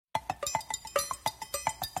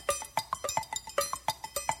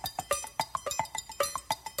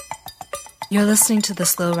You're listening to the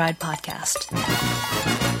Slow Ride Podcast.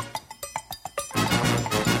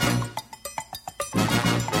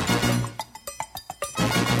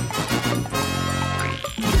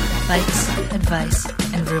 Bikes, advice,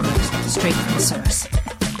 and rumors straight from the source.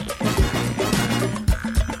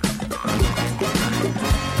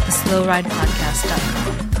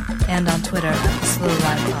 TheSlowRidePodcast.com and on Twitter at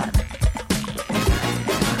SlowRidePod.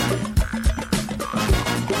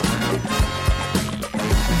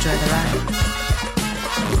 Enjoy the ride.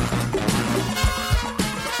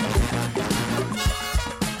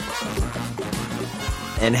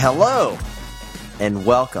 And hello, and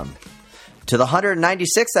welcome to the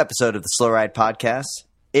 196th episode of the Slow Ride Podcast.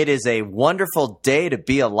 It is a wonderful day to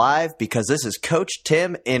be alive because this is Coach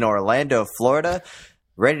Tim in Orlando, Florida,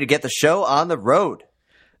 ready to get the show on the road.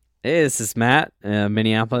 Hey, this is Matt,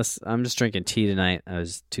 Minneapolis. I'm just drinking tea tonight. I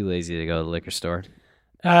was too lazy to go to the liquor store.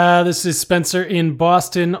 This is Spencer in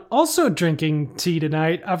Boston, also drinking tea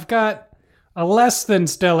tonight. I've got a less than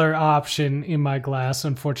stellar option in my glass,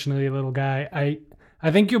 unfortunately, little guy. I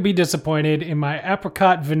think you'll be disappointed in my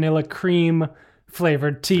apricot vanilla cream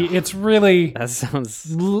flavored tea. It's really... That sounds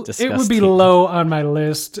disgusting. It would be low on my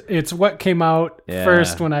list. It's what came out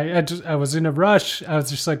first when I was in a rush. I was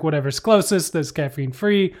just like, whatever's closest, that's caffeine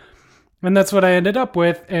free. And that's what I ended up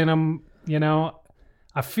with. And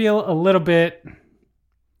I feel a little bit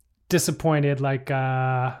disappointed, like,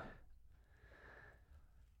 I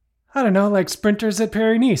don't know, like sprinters at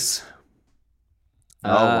Paris-Nice. Oh,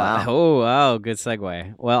 wow. Oh, wow. Good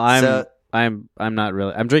segue. Well, I'm not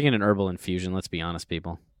really. I'm drinking an herbal infusion. Let's be honest,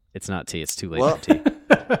 people. It's not tea. It's too late for tea.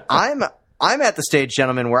 I'm at the stage,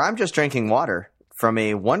 gentlemen, where I'm just drinking water from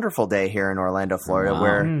a wonderful day here in Orlando, Florida,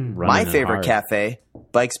 where my favorite cafe,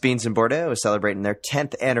 Bikes, Beans, and Bordeaux, is celebrating their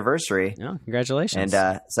 10th anniversary. Oh, congratulations. And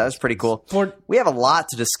so that was pretty cool. We have a lot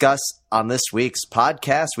to discuss on this week's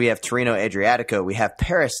podcast. We have Torino Adriatico. We have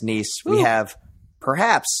Paris-Nice. We have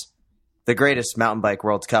perhaps the greatest mountain bike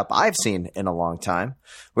World Cup I've seen in a long time.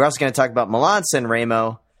 We're also going to talk about Milan-San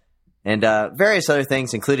Remo and various other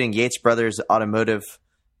things, including Yates Brothers Automotive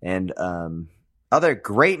and other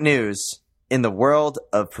great news in the world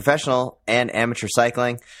of professional and amateur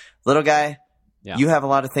cycling. Little guy, you have a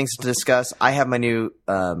lot of things to discuss. I have my new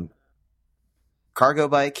cargo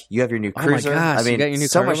bike. You have your new cruiser. Oh my gosh, I mean, you got your new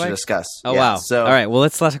so cargo much bike? to discuss. Oh, Yeah, wow. So, all right. Well,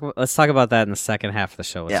 let's talk about that in the second half of the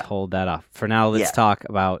show. Let's hold that off. For now, let's Yeah. talk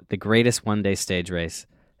about the greatest one-day stage race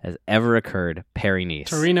has ever occurred, Paris-Nice.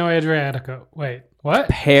 Torino Adriatico. Wait, what?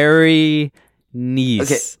 Paris-Nice.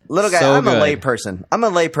 Okay, little guy, So I'm a good.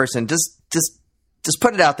 layperson. Just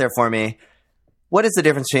put it out there for me. What is the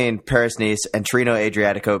difference between Paris-Nice and Torino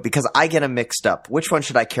Adriatico? Because I get them mixed up. Which one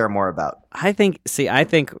should I care more about? I think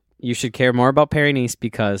you should care more about Paris-Nice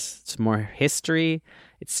because it's more history.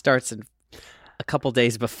 It starts in a couple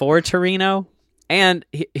days before Torino. And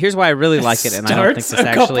here's why I really like it. And I don't think this a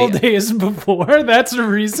actually... couple days before? That's a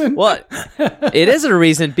reason? Well, it is a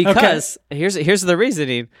reason because here's the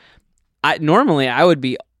reasoning. Normally, I would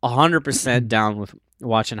be 100% down with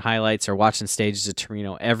watching highlights or watching stages of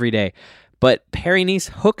Torino every day. But Paris-Nice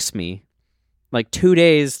hooks me like 2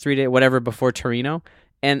 days, 3 days, whatever before Torino.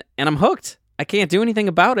 And I'm hooked. I can't do anything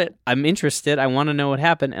about it. I'm interested. I want to know what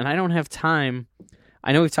happened. And I don't have time.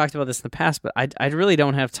 I know we've talked about this in the past, but I really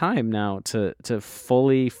don't have time now to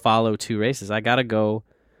fully follow two races. I gotta go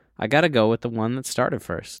with the one that started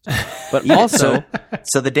first. But also,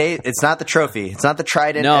 so the day, it's not the trophy. It's not the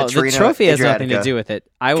Trident. no, at Torino the trophy has Adriatico. nothing to do with it.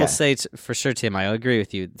 I will Okay. say for sure, Tim, I agree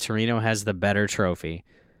with you. Torino has the better trophy.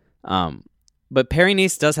 But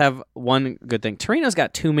Paris-Nice does have one good thing. Torino's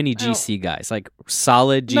got too many GC guys, like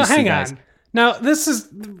solid GC No, hang guys. on. Now, this is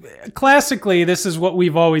what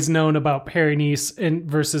we've always known about Paris-Nice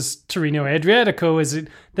versus Torino Adriatico is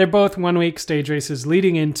they're both 1 week stage races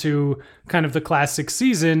leading into kind of the classic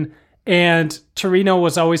season, and Torino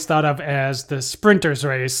was always thought of as the sprinters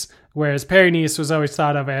race, whereas Paris-Nice was always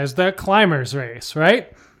thought of as the climbers race,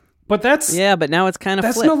 right? But But now it's kind of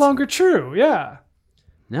that's flipped. no longer true. Yeah.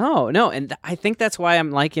 No, and I think that's why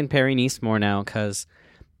I'm liking Paris-Nice more now, because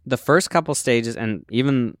the first couple stages, and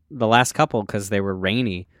even the last couple, because they were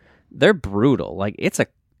rainy, they're brutal. Like,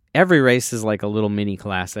 every race is like a little mini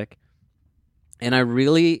classic, and I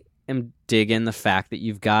really am digging the fact that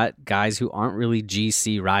you've got guys who aren't really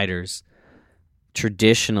GC riders.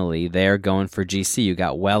 Traditionally, they're going for GC. You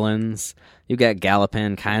got Wellens, you got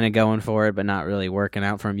Galopin kind of going for it, but not really working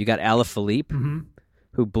out for him. You got Alaphilippe,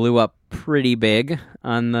 who blew up pretty big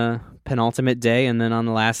on the penultimate day and then on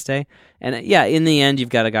the last day. And yeah, in the end, you've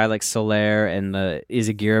got a guy like Soler and the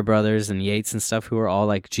Izagirre brothers and Yates and stuff who are all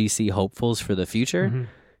like GC hopefuls for the future,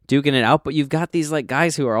 duking it out. But you've got these like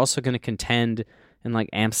guys who are also going to contend and like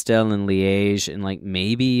Amstel and Liège and like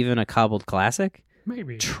maybe even a cobbled classic.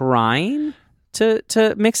 Maybe Trying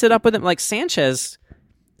to mix it up with him. Like Sanchez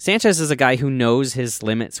is a guy who knows his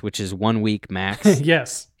limits, which is 1 week max.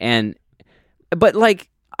 yes. But like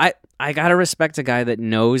I gotta respect a guy that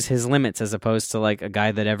knows his limits as opposed to like a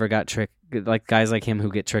guy that ever got tricked, like guys like him who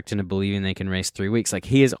get tricked into believing they can race 3 weeks. Like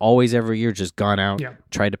he has always every year just gone out,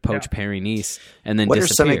 tried to poach Paris-Nice, and then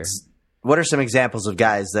disappear. What are some examples of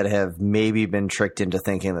guys that have maybe been tricked into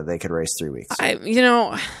thinking that they could race 3 weeks?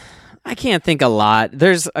 I can't think a lot.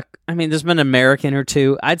 There's been an American or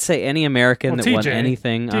two. I'd say any American that won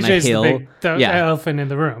anything on a hill. The elephant in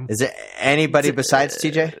the room. Is it anybody besides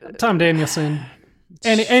TJ? Tom Danielson.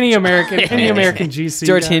 Any American GC.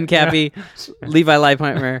 George Hincapie, Levi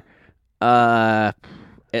Leipheimer. I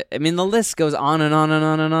mean, the list goes on and on and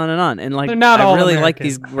on and on and on. And like, they're not all American. Like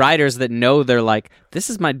these riders that know they're like, this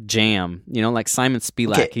is my jam. Like Simon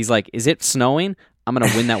Spilak. Okay. He's like, is it snowing? I'm going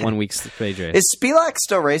to win that 1 week stage race. Is Spilak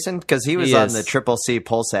still racing? Because he was on the Triple C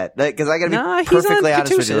pole set. Because I got to be perfectly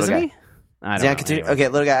honest with you, little guy. I don't know. Okay,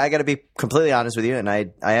 little guy, I got to be completely honest with you. And I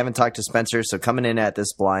haven't talked to Spencer, so coming in at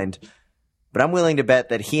this blind. But I'm willing to bet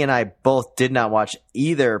that he and I both did not watch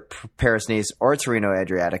either Paris-Nice or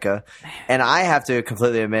Torino-Adriatico. And I have to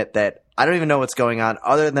completely admit that I don't even know what's going on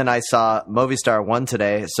other than I saw Movistar won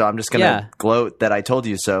today. So I'm just going to gloat that I told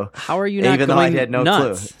you so. How are you not even though I had no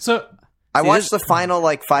nuts? clue. So I watched the final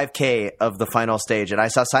 5K of the final stage and I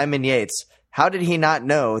saw Simon Yates. How did he not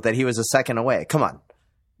know that he was a second away? Come on.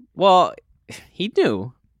 Well, he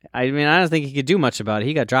knew. I mean, I don't think he could do much about it.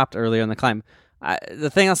 He got dropped earlier in the climb. The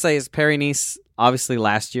thing I'll say is Paris-Nice, obviously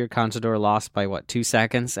last year, Contador lost by 2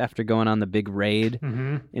 seconds after going on the big raid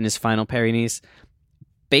in his final Paris-Nice.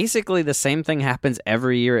 Basically, the same thing happens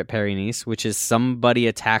every year at Paris-Nice, which is somebody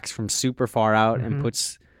attacks from super far out and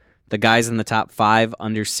puts the guys in the top 5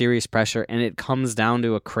 under serious pressure, and it comes down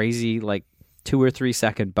to a crazy 2 or 3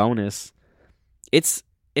 second bonus. It's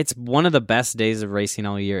one of the best days of racing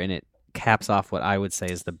all year, and it caps off what I would say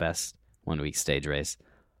is the best 1 week stage race.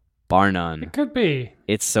 Bar none. It could be.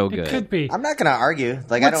 It's so good. It could be. I'm not going to argue.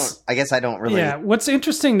 I guess I don't really. Yeah. What's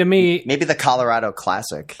interesting to me? Maybe the Colorado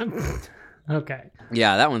Classic. Okay.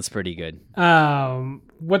 Yeah, that one's pretty good.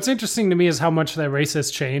 What's interesting to me is how much that race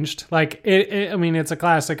has changed. Like, I mean, it's a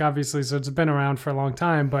classic, obviously, so it's been around for a long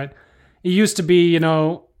time. But it used to be,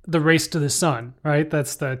 the race to the sun, right?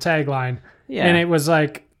 That's the tagline. Yeah. And it was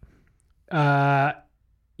like,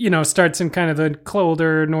 starts in kind of the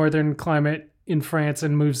colder northern climate in France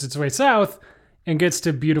and moves its way south and gets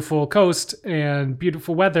to beautiful coast and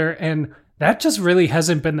beautiful weather. And that just really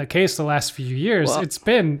hasn't been the case the last few years. Well, it's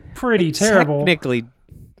been pretty terrible. Technically,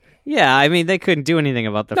 yeah. I mean, they couldn't do anything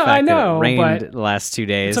about the fact that it rained the last 2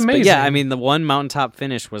 days. It's amazing. But yeah, I mean, the one mountaintop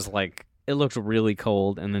finish was it looked really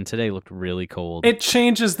cold, and then today looked really cold. It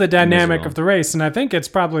changes the dynamic of the race, and I think it's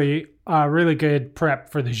probably a really good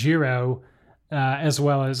prep for the Giro, as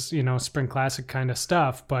well as, Spring Classic kind of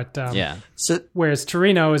stuff. But whereas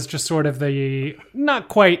Torino is just sort of the not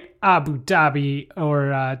quite Abu Dhabi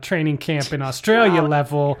or training camp in Australia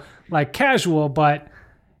level, like casual, but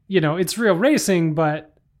it's real racing,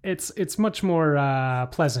 but it's much more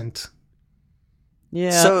pleasant.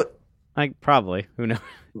 Yeah. So probably, who knows?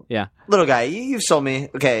 Yeah. Little guy, you've sold me.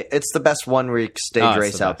 Okay, it's the best 1 week stage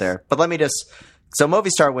race out there. But let me just. So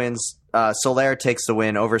Movistar wins. Soler takes the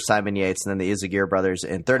win over Simon Yates, and then the Izagirre brothers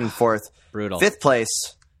in 3rd and 4th. Brutal. 5th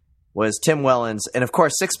place was Tim Wellens. And, of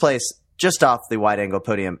course, 6th place, just off the wide-angle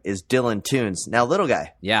podium, is Dylan Teuns. Now, little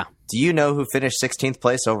guy. Yeah. Do you know who finished 16th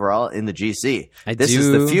place overall in the GC? This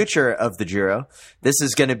is the future of the Giro. This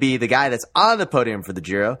is going to be the guy that's on the podium for the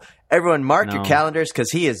Giro. Everyone mark your calendars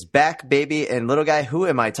because he is back, baby. And, little guy, who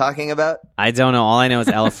am I talking about? I don't know. All I know is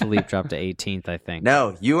Alaphilippe dropped to 18th, I think.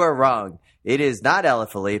 No, you are wrong. It is not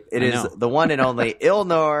Alaphilippe. It is the one and only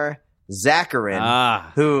Ilnur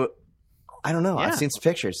Zakarin, who, I don't know. Yeah. I've seen some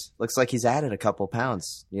pictures. Looks like he's added a couple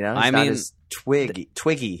pounds. He's not as twiggy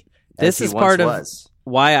as he once was.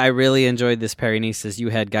 Why I really enjoyed this Paris-Nice is you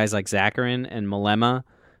had guys like Zakarin and Mollema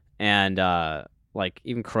and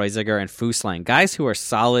even Kreuziger and Fusslang, guys who are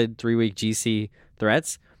solid 3 week GC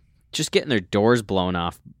threats, just getting their doors blown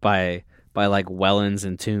off by Wellens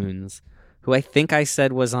and Teuns, who I think I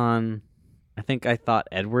said was on. I think I thought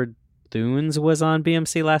Edward Teuns was on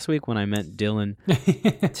BMC last week when I meant Dylan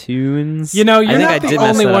Teuns. You're not the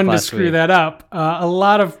only one to screw that up. A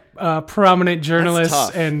lot of prominent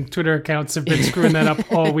journalists and Twitter accounts have been screwing that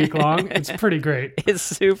up all week long. It's pretty great. It's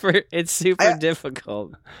super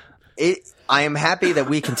difficult. I am happy that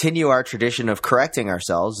we continue our tradition of correcting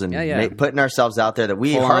ourselves and putting ourselves out there that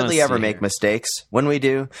we hardly ever make mistakes. When we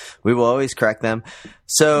do, we will always correct them.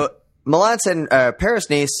 So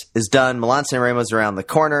Paris-Nice is done. Milan-San Remo's around the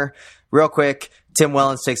corner. Real quick, Tim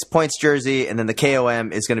Wellens takes points jersey, and then the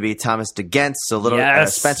KOM is going to be Thomas De Gent. So,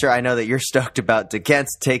 Spencer, I know that you're stoked about De Gent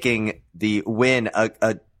taking the win,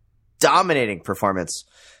 a dominating performance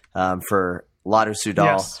for Lotto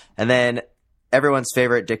Soudal. Yes. And then everyone's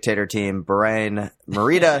favorite dictator team, Bahrain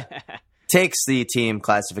Merida, takes the team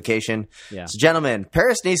classification. Yeah. So, gentlemen,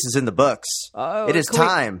 Paris-Nice is in the books. It is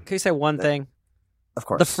time. Can you say one thing? Of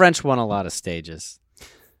course. The French won a lot of stages.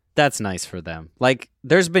 That's nice for them. Like,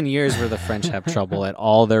 there's been years where the French have trouble at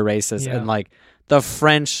all their races, and like the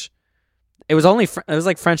French, it was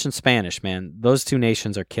like French and Spanish, man. Those two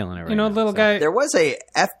nations are killing it right now. little guy. There was a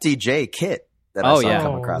FDJ kit that I saw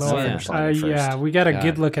come across the finish line at first. Yeah, we got a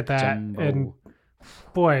good look at that, Jumbo. and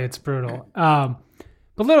boy, it's brutal. But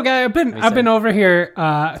little guy, I've been over here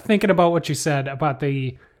thinking about what you said about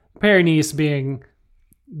the Paris-Nice being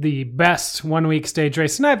the best 1 week stage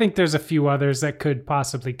race, and I think there's a few others that could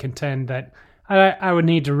possibly contend that I would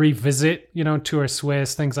need to revisit. Tour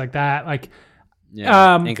Swiss, things like that. Like,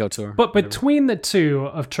 Inco Tour. But between the two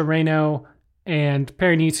of Tirreno and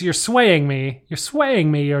Paris-Nice, you're swaying me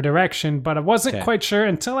your direction, but I wasn't quite sure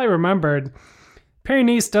until I remembered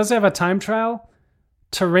Paris-Nice does have a time trial.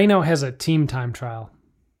 Tirreno has a team time trial.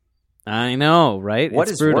 I know, right? What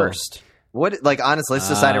it's is brutal. worst? Honestly, let's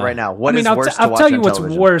decide it right now. What is worse to I'll watch tell you on what's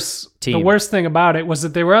television? worse. Team. The worst thing about it was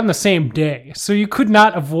that they were on the same day, so you could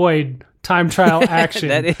not avoid time trial action.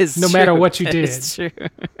 That is no true. matter what you That did. is true.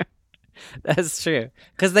 That's true.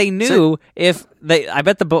 Because they knew I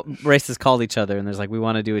bet the races called each other and there's like, we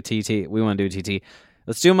want to do a TT. We want to do a TT.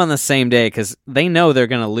 Let's do them on the same day because they know they're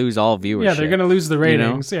going to lose all viewership. Yeah, they're going to lose the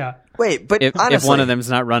ratings. Yeah. Wait, but if honestly, one of them's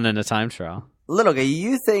not running a time trial. Little guy,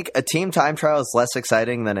 you think a team time trial is less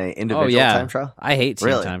exciting than an individual time trial? I hate team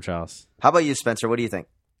Really? time trials. How about you, Spencer? What do you think?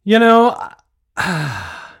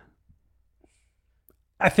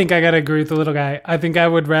 I think I got to agree with the little guy. I think I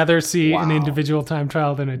would rather see an individual time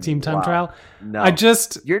trial than a team time trial. No, it's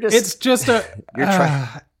just a, you're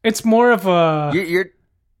trying. It's more of a,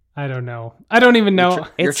 I don't know. I don't even know.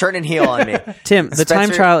 You're turning heel on me. Tim, the Spencer,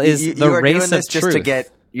 time trial is you the are race doing this of just truth. to get.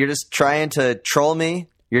 You're just trying to troll me.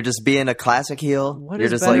 You're just being a classic heel. You're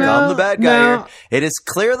is just better? like, I'm the bad guy No. here. It is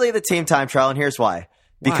clearly the team time trial, and here's why.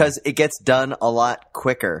 Because it gets done a lot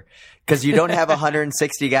quicker. Because you don't have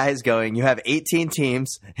 160 guys going. You have 18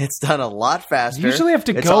 teams. It's done a lot faster. You usually have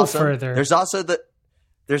to It's go awesome. further. There's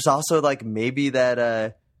also like maybe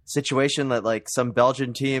that situation that like some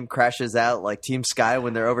Belgian team crashes out like Team Sky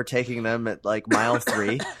when they're overtaking them at like mile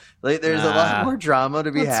 3. Like there's a lot more drama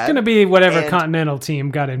to be had. It's going to be whatever And- continental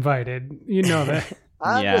team got invited. You know that.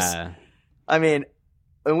 I mean,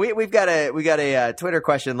 and we got a Twitter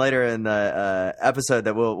question later in the episode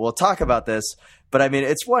that we'll talk about this. But I mean,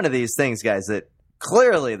 it's one of these things, guys, that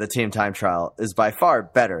clearly the team time trial is by far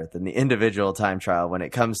better than the individual time trial when it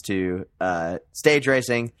comes to stage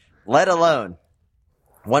racing, let alone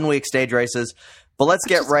 1 week stage races. But let's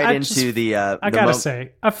get into the. I gotta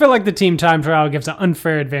say, I feel like the team time trial gives an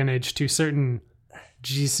unfair advantage to certain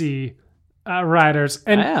GC riders,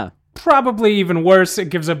 and probably even worse, it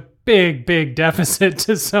gives a big deficit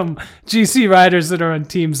to some GC riders that are on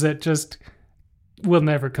teams that just will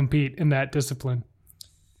never compete in that discipline.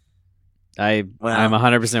 I'm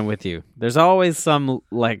 100% with you. There's always some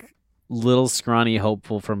like little scrawny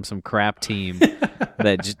hopeful from some crap team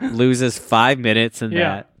that loses 5 minutes in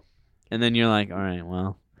that. And then you're like, all right,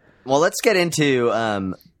 well, let's get into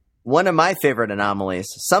one of my favorite anomalies,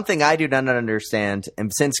 something I do not understand.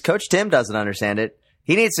 And since Coach Tim doesn't understand it,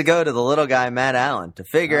 he needs to go to the little guy, Matt Allen, to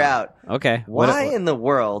figure out why in the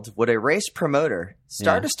world would a race promoter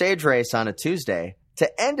start a stage race on a Tuesday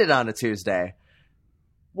to end it on a Tuesday?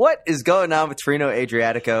 What is going on with Tirreno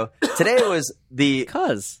Adriatico? Today was the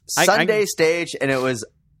Sunday stage, and it was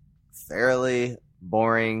fairly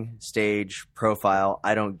boring stage profile.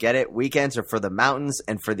 I don't get it. Weekends are for the mountains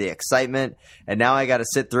and for the excitement, and now I got to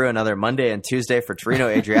sit through another Monday and Tuesday for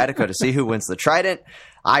Tirreno Adriatico to see who wins the Trident.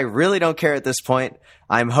 I really don't care at this point.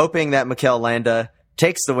 I'm hoping that Mikel Landa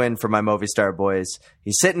takes the win for my Movistar boys.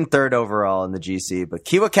 He's sitting third overall in the GC, but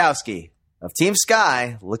Kwiatkowski of Team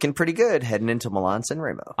Sky looking pretty good heading into Milan-San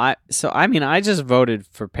Remo. I just voted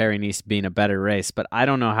for Paris-Nice being a better race, but I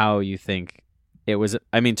don't know how you think it was.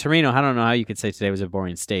 I mean, Tirreno, I don't know how you could say today was a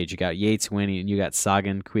boring stage. You got Yates winning, and you got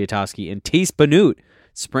Sagan, Kwiatkowski, and Thies Benoot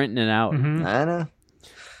sprinting it out. Mm-hmm. I know.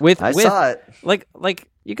 I saw it. Like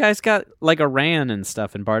you guys got like Iran and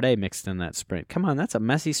stuff and Bardet mixed in that sprint. Come on, that's a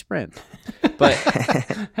messy sprint. But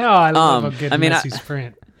I love a good messy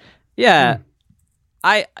sprint. Yeah.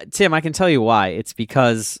 Tim, I can tell you why. It's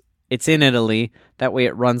because It's in Italy. That way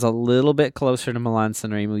it runs a little bit closer to Milan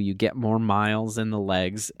Sanremo. You get more miles in the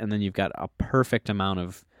legs, and then you've got a perfect amount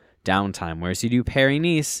of downtime. Whereas you do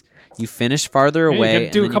Paris-Nice, you finish farther away. You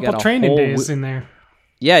got to do a couple training days in there.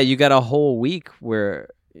 Yeah, you got a whole week where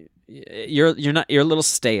you're a little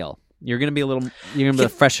stale. You're gonna be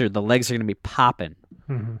fresher. The legs are gonna be popping.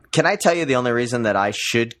 Mm-hmm. Can I tell you the only reason that I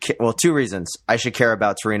should? Two reasons I should care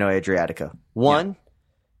about Tirreno Adriatico. One,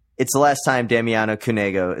 it's the last time Damiano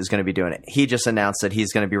Cunego is going to be doing it. He just announced that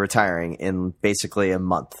he's going to be retiring in basically a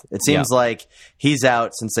month. It seems like he's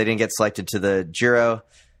out since they didn't get selected to the Giro.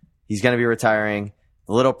 He's going to be retiring.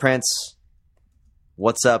 The Little Prince,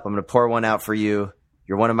 what's up? I'm going to pour one out for you.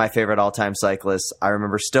 You're one of my favorite all-time cyclists. I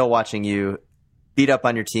remember still watching you beat up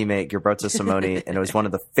on your teammate, Gilberto Simoni, and it was one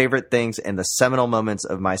of the favorite things and the seminal moments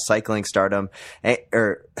of my cycling stardom.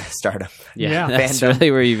 Stardom. Yeah, that's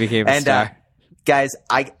really where you became a star. Guys,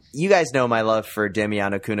 you guys know my love for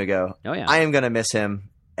Damiano Cunego. Oh, yeah. I am going to miss him,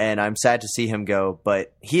 and I'm sad to see him go,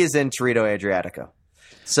 but he is in Tirreno Adriatico.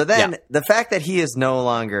 So then the fact that he is no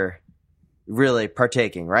longer really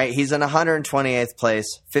partaking, right? He's in 128th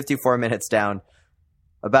place, 54 minutes down,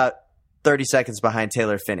 about 30 seconds behind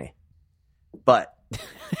Taylor Phinney. But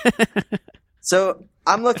so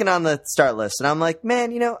I'm looking on the start list and I'm like,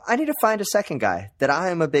 man, I need to find a second guy that I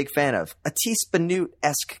am a big fan of. A Thies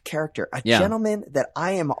Benoot-esque character, a gentleman that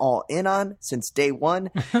I am all in on since day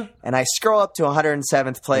one. And I scroll up to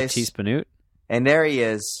 107th place. Thies Benoot. And there he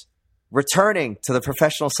is, returning to the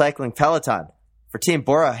professional cycling peloton for Team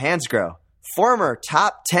Bora Hansgrohe. Former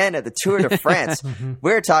top 10 at the Tour de France.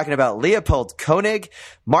 We're talking about Leopold Koenig.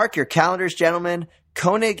 Mark your calendars, gentlemen.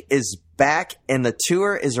 Koenig is back and the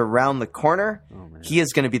Tour is around the corner. He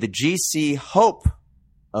is going to be the GC hope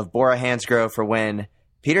of Bora Hansgrohe for when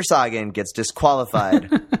Peter Sagan gets disqualified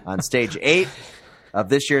on stage 8 of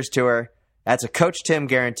this year's Tour. That's a Coach Tim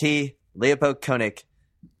guarantee. Leopold Koenig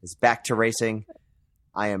is back to racing.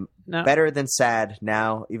 I am better than sad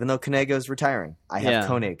now, even though Koenig is retiring. I have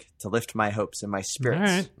Koenig to lift my hopes and my spirits.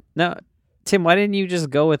 All right. Now, Tim, why didn't you just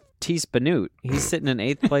go with Thies Benoot? He's sitting in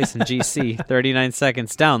 8th place in GC, 39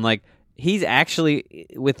 seconds down. Like, he's actually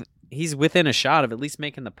he's within a shot of at least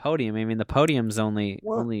making the podium. I mean, the podium's only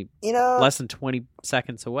less than 20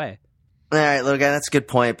 seconds away. All right, little guy, that's a good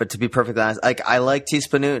point. But to be perfectly honest, I like Thies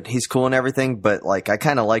Benoot. He's cool and everything, but I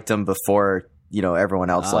kind of liked him before everyone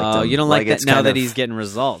else liked him. Oh, you don't like that now that he's getting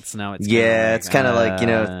results. Now it's it's kind of like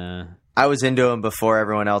I was into him before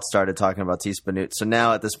everyone else started talking about Thies Benoot. So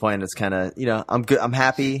now at this point, it's kind of I'm good. I'm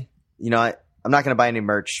happy. I'm not going to buy any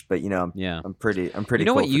merch, but I'm pretty. You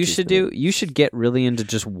know what you should do? You should get really into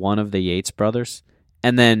just one of the Yates brothers,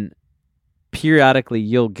 and then periodically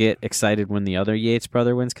you'll get excited when the other Yates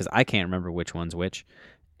brother wins, because I can't remember which one's which.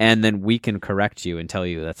 And then we can correct you and tell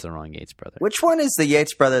you that's the wrong Yates brother. Which one is the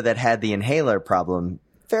Yates brother that had the inhaler problem?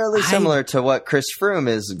 Fairly similar to what Chris Froome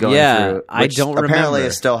is going through. Which I don't remember. Apparently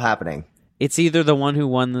is still happening. It's either the one who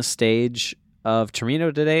won the stage of Torino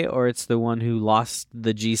today, or it's the one who lost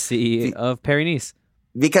the GC of Paris-Nice.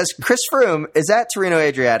 Because Chris Froome is at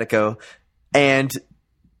Tirreno Adriatico, and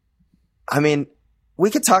I mean, we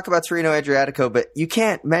could talk about Tirreno Adriatico, but you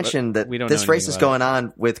can't mention that this race is going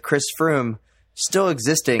on with Chris Froome still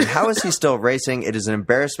existing. How is he still racing? It is an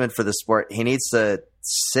embarrassment for the sport. He needs to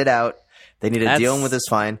sit out. They need to deal with his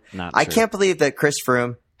fine. I can't believe that Chris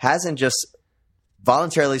Froome hasn't just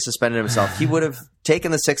voluntarily suspended himself. He would have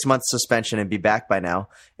taken the 6-month suspension and be back by now.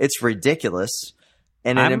 It's ridiculous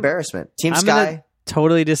and an embarrassment. Team Sky.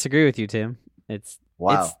 Totally disagree with you, Tim. It's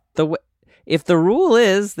if the rule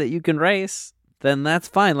is that you can race, then that's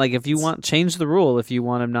fine. Like, if you change the rule if you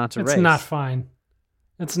want him not to race. It's not fine.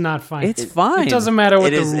 It's not fine. It's fine. It doesn't matter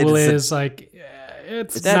what the rule is.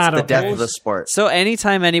 It's not the death of the sport. So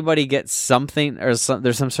anytime anybody gets something or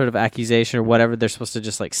there's some sort of accusation or whatever, they're supposed to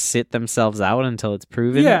just sit themselves out until it's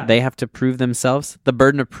proven. Yeah. They have to prove themselves. The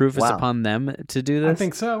burden of proof is upon them to do this. I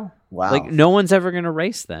think so. Wow. No one's ever going to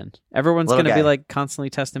race then. Everyone's going to be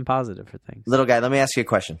constantly testing positive for things. Little guy, let me ask you a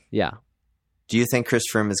question. Yeah. Do you think Chris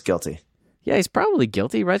Froome is guilty? Yeah, he's probably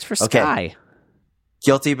guilty. He rides for Sky.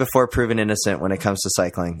 Guilty before proven innocent when it comes to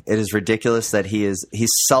cycling. It is ridiculous that he's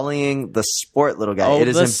sullying the sport, little guy. It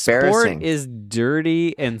is embarrassing. The sport is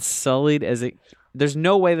dirty and sullied as it. There's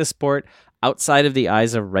no way the sport, outside of the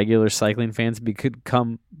eyes of regular cycling fans, could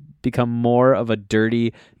become more of a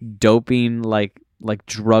dirty, doping, like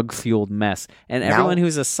drug-fueled mess. And everyone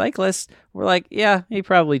who's a cyclist, we're like, yeah, he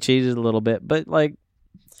probably cheated a little bit, but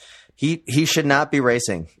he should not be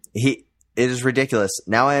racing. It is ridiculous.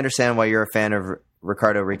 Now I understand why you're a fan of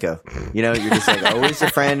Ricardo Rico. You're just always a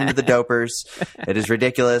friend of the dopers. It is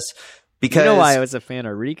ridiculous. Because You know why I was a fan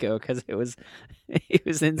of Rico? Because it was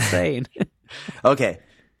insane. Okay,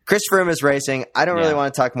 Chris Froome is racing. I don't really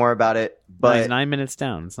want to talk more about it, But he's but 9 minutes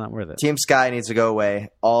down. It's not worth it. Team Sky needs to go away.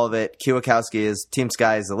 All of it. Kwiatkowski is Team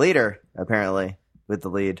Sky is the leader, apparently, with the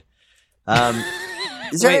lead.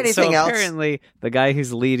 Is there anything else? Apparently, the guy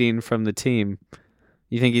who's leading from the team,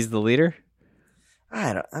 you think he's the leader?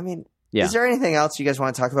 Yeah. Is there anything else you guys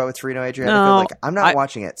want to talk about with Torino Adriatico? No, I'm not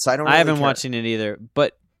watching it, so I don't really I haven't care. watching it either.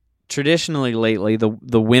 But traditionally, lately, the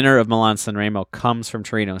winner of Milan Sanremo comes from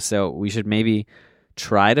Torino. So we should maybe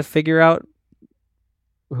try to figure out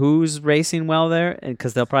who's racing well there,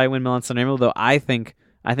 because they'll probably win Milan Sanremo. Though I think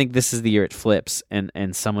this is the year it flips,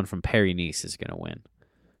 and someone from Paris-Nice is going to win.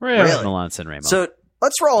 Really? Milan Sanremo. So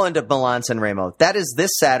let's roll into Milan Sanremo. That is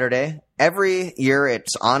this Saturday. Every year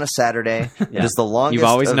it's on a Saturday. It is the longest. You've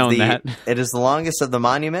always known that. It is the longest of the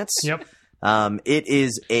monuments. Yep. It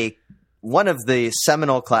is one of the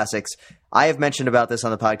seminal classics. I have mentioned about this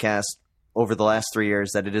on the podcast over the last 3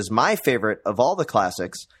 years that it is my favorite of all the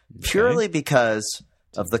classics, purely because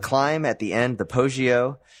of the climb at the end, the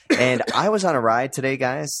Poggio. And I was on a ride today,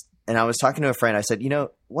 guys, and I was talking to a friend. I said,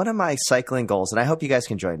 one of my cycling goals, and I hope you guys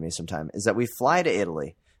can join me sometime, is that we fly to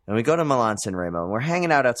Italy and we go to Milan Sanremo and we're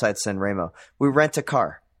hanging out outside Sanremo. We rent a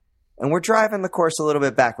car and we're driving the course a little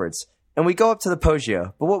bit backwards and we go up to the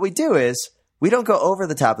Poggio. But what we do is we don't go over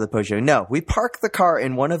the top of the Poggio. No, we park the car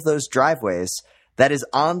in one of those driveways that is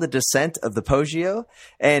on the descent of the Poggio,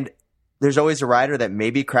 and there's always a rider that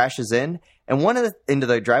maybe crashes in. And into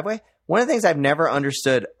the driveway, one of the things I've never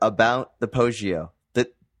understood about the Poggio,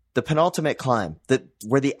 the penultimate climb,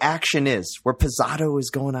 where the action is, where Pizzato is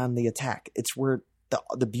going on the attack. It's where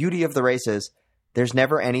the beauty of the race is. There's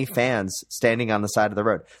never any fans standing on the side of the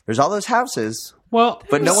road. There's all those houses,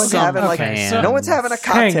 but no one's having no one's having a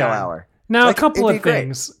cocktail hour. Now, a couple of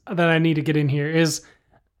things that I need to get in here is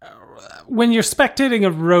when you're spectating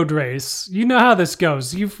a road race, you know how this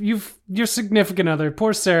goes. Your significant other,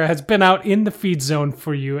 poor Sarah, has been out in the feed zone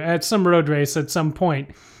for you at some road race at some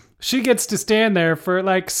point. She gets to stand there for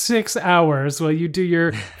like 6 hours while you do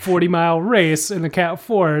your 40-mile race in the Cat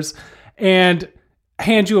 4s and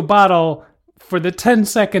hand you a bottle for the 10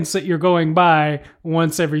 seconds that you're going by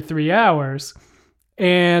once every 3 hours.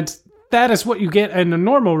 And that is what you get in a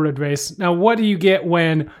normal road race. Now, what do you get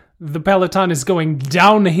when the peloton is going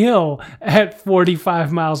downhill at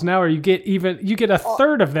 45 miles an hour? You get a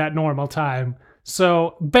third of that normal time.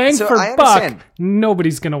 So bang for buck,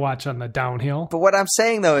 nobody's going to watch on the downhill. But what I'm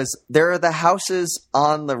saying, though, is there are the houses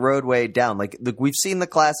on the roadway down. Like we've seen the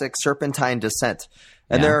classic Serpentine Descent,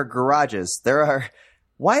 and there are garages. There are.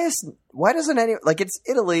 Why doesn't any, like, it's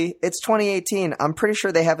Italy, it's 2018. I'm pretty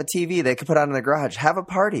sure they have a TV they could put on in the garage. Have a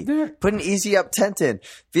party. Put an easy up tent in.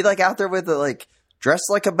 Be like out there with dressed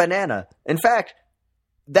like a banana. In fact,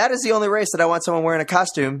 that is the only race that I want someone wearing a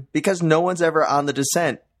costume, because no one's ever on the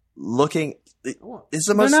descent looking. It's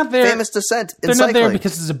the most famous descent in cycling. They're not there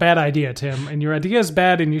because it's a bad idea, Tim, and your idea is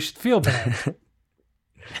bad, and you should feel bad.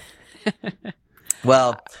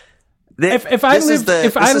 Well, if I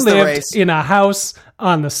lived in a house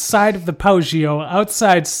on the side of the Poggio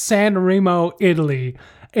outside San Remo, Italy,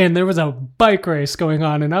 and there was a bike race going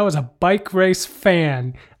on, and I was a bike race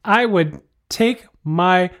fan, I would take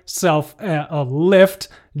myself a lift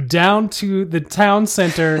down to the town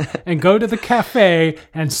center and go to the cafe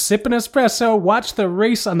and sip an espresso, watch the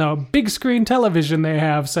race on the big screen television they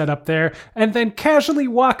have set up there, and then casually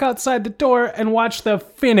walk outside the door and watch the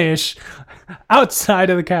finish outside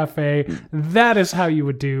of the cafe. That is how you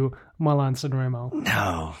would do Milan Sanremo.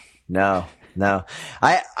 No.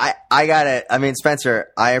 I got it. I mean,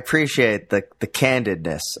 Spencer, I appreciate the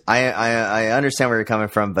candidness. I understand where you're coming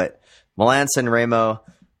from, but Milan Sanremo,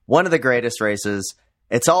 one of the greatest races.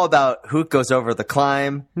 It's all about who goes over the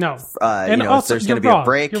climb. No. And also, if there's going to be a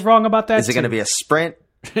break. You're wrong about that. Is it going to be a sprint?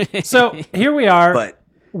 So here we are,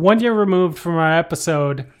 1 year removed from our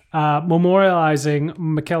episode memorializing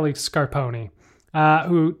Michele Scarponi,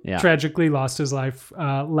 who tragically lost his life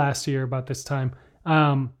last year about this time.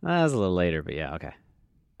 That was a little later, but yeah, okay.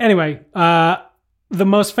 Anyway, the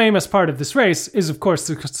most famous part of this race is, of course,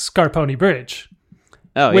 the Scarponi Bridge.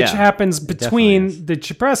 Which happens between the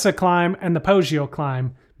Cipressa climb and the Poggio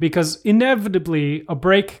climb, because inevitably a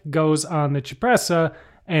break goes on the Cipressa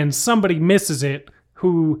and somebody misses it,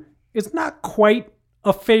 who is not quite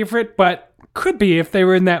a favorite, but could be if they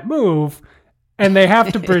were in that move, and they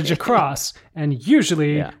have to bridge across. And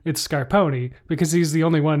usually it's Scarponi, because he's the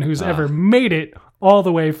only one who's ever made it all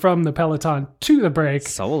the way from the peloton to the break.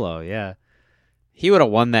 Solo, yeah. He would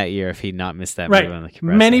have won that year if he'd not missed that move on the Cipressa.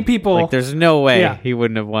 Many people... there's no way he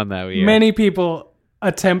wouldn't have won that year. Many people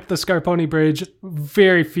attempt the Scarponi Bridge.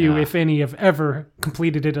 Very few, if any, have ever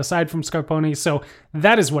completed it aside from Scarponi. So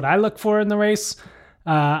that is what I look for in the race.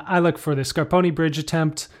 I look for the Scarponi Bridge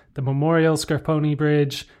attempt, the Memorial Scarponi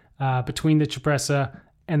Bridge between the Cipressa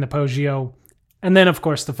and the Poggio, and then, of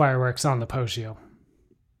course, the fireworks on the Poggio.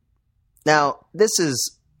 Now, this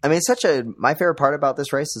is, my favorite part about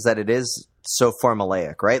this race is that it is so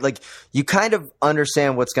formulaic, right? Like, you kind of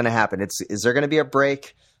understand what's going to happen. Is there going to be a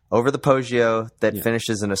break over the Poggio that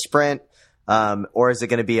finishes in a sprint? Or is it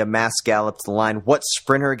going to be a mass gallop to the line? What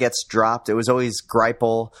sprinter gets dropped? It was always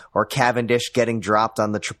Greipel or Cavendish getting dropped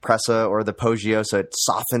on the Cipressa or the Poggio, so it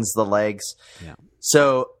softens the legs. Yeah.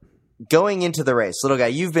 So going into the race, little guy,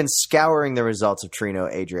 you've been scouring the results of Torino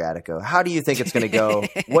Adriatico. How do you think it's going to go?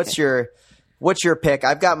 What's your pick?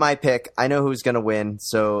 I've got my pick. I know who's going to win,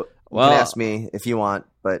 so you can ask me if you want,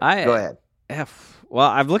 but go ahead. Well,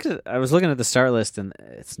 I was looking at the start list, and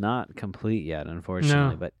it's not complete yet,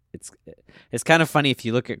 unfortunately. No. But it's kind of funny if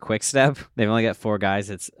you look at Quick-Step. They've only got 4 guys.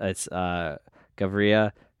 It's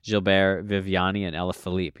Gaviria, Gilbert, Viviani, and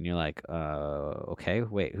Alaphilippe, and you're like, okay,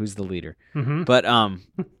 wait, who's the leader? Mm-hmm. But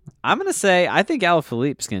I'm gonna say I think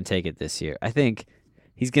Alaphilippe's gonna take it this year. I think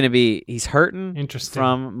he's hurting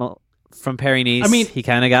from Paris-Nice. He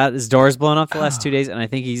kind of got his doors blown off the last 2 days, and I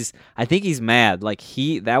think he's mad. Like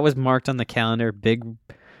that was marked on the calendar. Big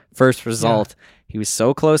first result. Yeah. He was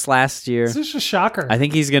so close last year. This is a shocker. I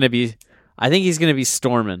think he's gonna be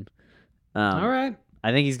storming. All right.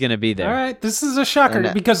 I think he's gonna be there. All right. This is a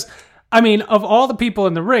shocker because of all the people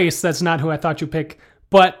in the race, that's not who I thought you'd pick.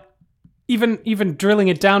 But even drilling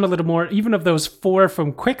it down a little more, even of those 4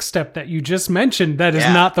 from Quick-Step that you just mentioned, that is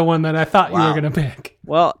not the one that I thought you were going to pick.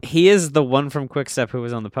 Well, he is the one from Quick-Step who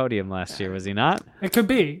was on the podium last year, was he not? It could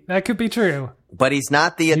be. That could be true. But he's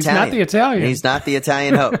not the Italian. He's not the Italian. He's not the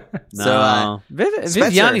Italian hope. No.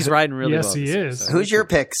 Viviani's riding really well. Yes, he is. Who's your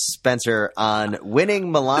pick, Spencer, on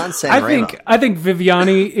winning Milan-San Remo? I think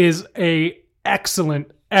Viviani is a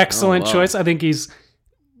excellent choice. I think he's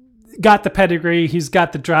got the pedigree, he's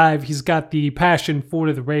got the drive, he's got the passion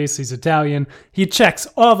for the race, he's Italian. He checks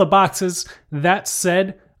all the boxes. That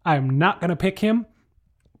said, I'm not going to pick him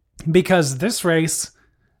because this race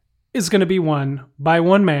is going to be won by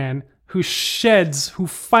one man who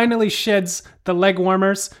finally sheds the leg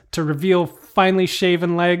warmers to reveal finely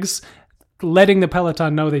shaven legs, letting the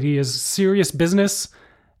peloton know that he is serious business,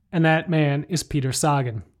 and that man is Peter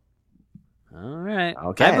Sagan. All right.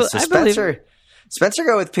 Okay, so Spencer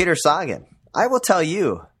go with Peter Sagan. I will tell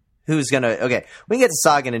you who's going to... Okay, we can get to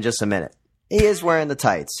Sagan in just a minute. He is wearing the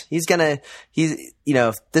tights. This is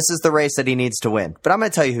the race that he needs to win. But I'm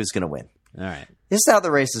going to tell you who's going to win. All right. This is how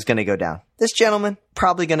the race is going to go down. This gentleman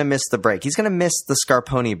probably going to miss the break. He's going to miss the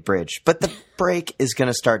Scarponi Bridge. But the break is going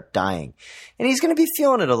to start dying. And he's going to be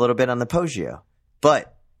feeling it a little bit on the Poggio.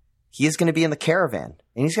 But he is going to be in the caravan.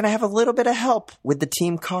 And he's going to have a little bit of help with the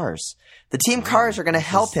team cars. The team cars are going to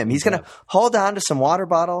help him. He's going to hold on to some water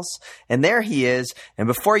bottles. And there he is. And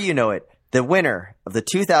before you know it, the winner of the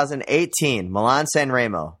 2018 Milan-San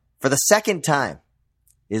Remo for the second time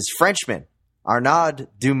is Frenchman Arnaud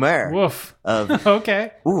Dumer. Woof.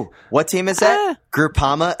 Okay. Ooh, what team is that?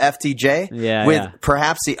 Groupama FDJ. Yeah. With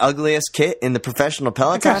perhaps the ugliest kit in the professional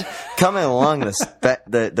peloton coming along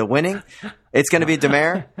the winning. It's going to be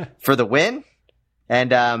Dumer for the win.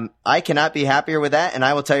 And I cannot be happier with that. And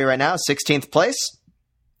I will tell you right now, 16th place,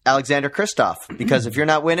 Alexander Kristoff. Because if you're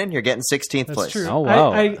not winning, you're getting 16th That's place. True. Oh,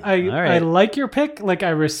 wow. I like your pick. Like, I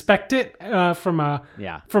respect it from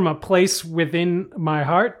a place within my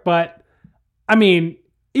heart. But,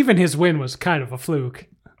 even his win was kind of a fluke.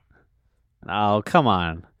 Oh, come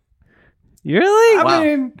on. Really?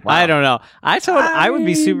 Wow. I don't know. I would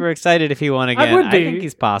be super excited if he won again. I would be. I think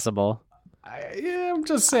he's possible. I'm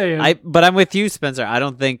just saying. But I'm with you, Spencer. I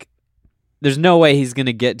don't think there's no way he's going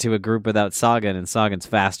to get to a group without Sagan, and Sagan's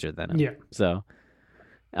faster than him. Yeah. So,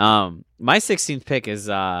 my 16th pick is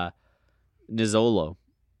Nizzolo.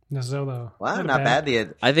 Wow, not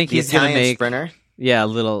bad. I think he's going to make sprinter. Yeah, a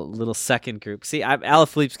little second group. See,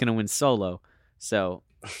 Alaphilippe's going to win solo, so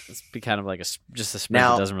it's be kind of like just a sprint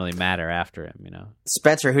that doesn't really matter after him,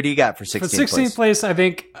 Spencer, who do you got for 16th place? For 16th place, I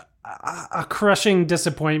think a crushing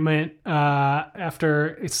disappointment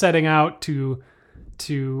after setting out to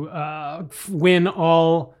win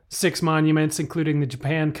all 6 monuments, including the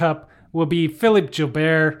Japan Cup, will be Philippe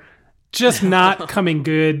Gilbert, just not coming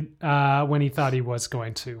good when he thought he was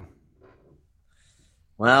going to.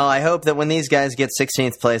 Well, I hope that when these guys get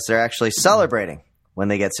 16th place, they're actually celebrating when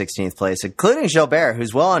they get 16th place, including Gilbert,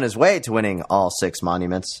 who's well on his way to winning all 6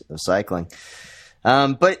 monuments of cycling.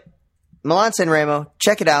 But Milan Sanremo,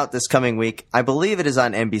 check it out this coming week. I believe it is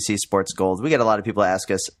on NBC Sports Gold. We get a lot of people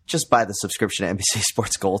ask us, just buy the subscription to NBC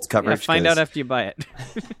Sports Gold coverage. Yeah, find out after you buy it.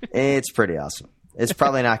 It's pretty awesome. It's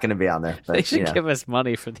probably not going to be on there. But, they should give us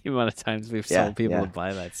money for the amount of times we've sold people to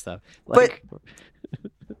buy that stuff. Like,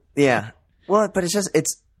 yeah. Well, but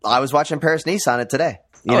I was watching Paris-Nice on it today.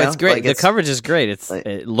 It's great. The coverage is great.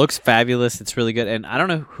 It looks fabulous. It's really good. And I don't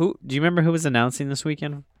know do you remember who was announcing this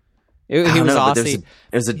weekend? He was Aussie.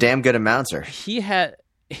 It was a damn good announcer. He had,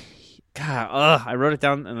 God, I wrote it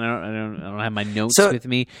down and I don't have my notes with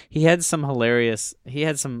me. He had some hilarious. He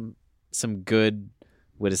had some good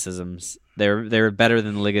witticisms. They were better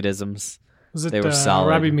than Ligotisms. Was it they were solid.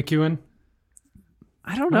 Robbie McEwen?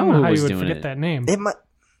 I don't know who how was you would doing forget it. that name. I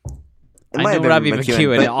know Robbie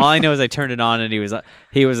McEwen. All I know is I turned it on and he was an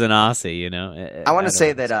Aussie. I want to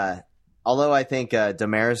say that although I think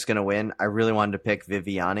Demers is going to win, I really wanted to pick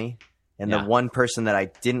Viviani. And the one person that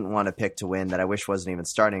I didn't want to pick to win that I wish wasn't even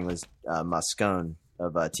starting was Moscone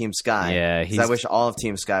of Team Sky. Yeah, I wish all of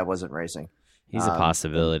Team Sky wasn't racing. He's a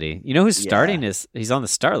possibility. You know who's starting he's on the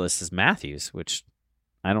start list is Matthews, which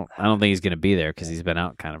I don't think he's going to be there because he's been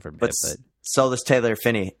out kind of for a bit. But so does Taylor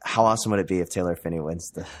Finney. How awesome would it be if Taylor Finney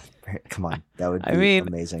wins the? Come on, that would be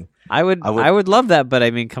amazing. I would love that, but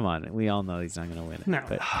I mean, come on, we all know he's not going to win it. No,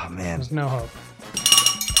 oh man, there's no hope.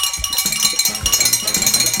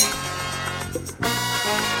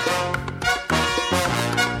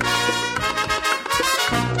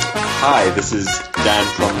 Hi, this is Dan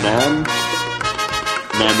from Nam,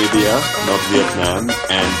 Namibia, not Vietnam,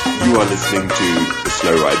 and you are listening to the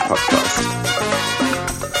Slow Ride Podcast.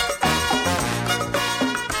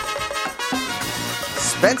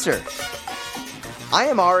 Spencer, I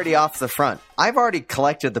am already off the front. I've already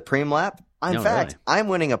collected the preem lap. In fact, really? I'm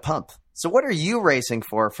winning a pump. So what are you racing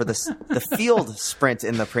for the field sprint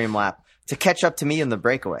in the preem lap to catch up to me in the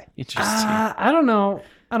breakaway? Interesting. I don't know.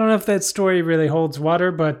 I don't know if that story really holds water,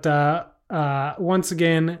 but once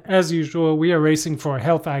again, as usual, we are racing for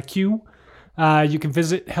Health IQ. You can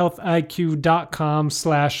visit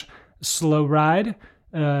healthiq.com/slowride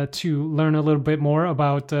to learn a little bit more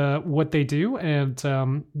about what they do.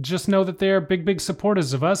 And just know that they're big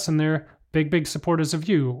supporters of us, and they're big supporters of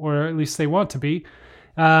you, or at least they want to be.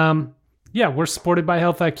 We're supported by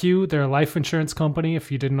Health IQ. They're a life insurance company, if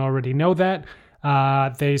you didn't already know that.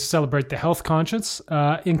 They celebrate the health conscious,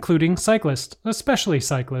 including cyclists, especially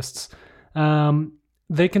cyclists.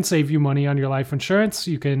 They can save you money on your life insurance.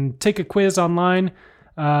 You can take a quiz online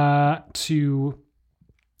to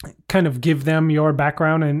kind of give them your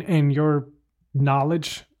background and your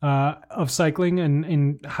knowledge of cycling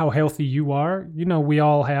and how healthy you are. You know, we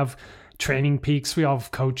all have training peaks. We all have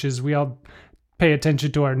coaches. We all pay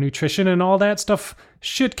attention to our nutrition, and all that stuff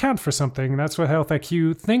should count for something. That's what Health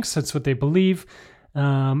IQ thinks. That's what they believe.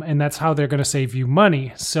 And that's how they're going to save you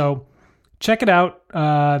money. So check it out.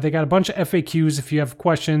 They got a bunch of FAQs if you have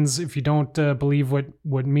questions. If you don't believe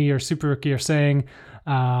what me or Super Rookie are saying,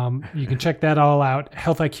 you can check that all out.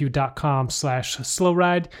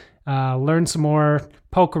 healthiq.com/slowride. Learn some more,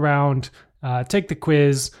 poke around, take the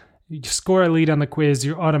quiz. You score a lead on the quiz,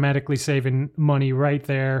 you're automatically saving money right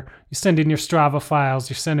there. You send in your Strava files,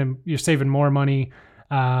 you're saving more money.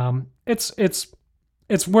 It's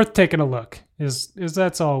worth taking a look. Is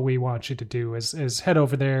that's all we want you to do is head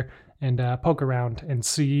over there and poke around and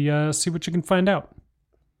see what you can find out.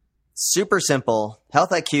 Super simple.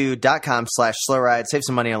 healthiq.com/slowride. Save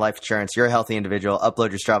some money on life insurance. You're a healthy individual.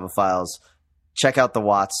 Upload your Strava files. Check out the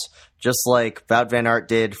watts, just like Wout van Aert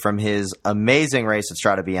did from his amazing race at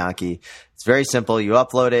Strade Bianche. It's very simple. You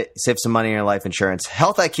upload it, save some money on your life insurance.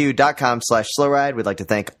 healthiq.com/slowride. We'd like to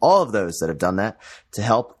thank all of those that have done that to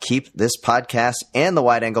help keep this podcast and the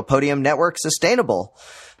Wide Angle Podium Network sustainable,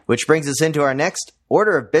 which brings us into our next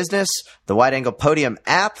order of business, the Wide Angle Podium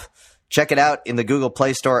app. Check it out in the Google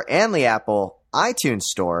Play Store and the Apple iTunes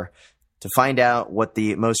Store to find out what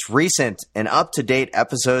the most recent and up-to-date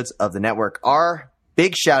episodes of the network are.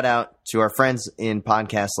 Big shout out to our friends in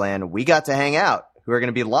podcast land. We got to hang out, who are going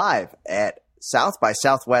to be live at South by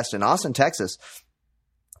Southwest in Austin, Texas,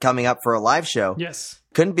 coming up for a live show. Yes.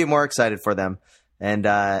 Couldn't be more excited for them. And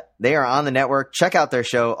they are on the network. Check out their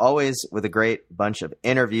show, always with a great bunch of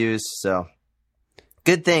interviews. So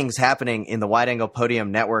good things happening in the Wide Angle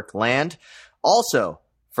Podium Network land. Also,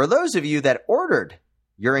 for those of you that ordered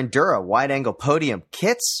your Endura Wide Angle Podium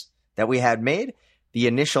kits that we had made, the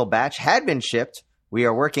initial batch had been shipped. We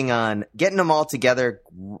are working on getting them all together,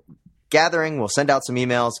 gathering. We'll send out some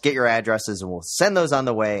emails, get your addresses, and we'll send those on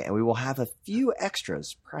the way. And we will have a few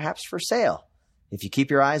extras, perhaps for sale, if you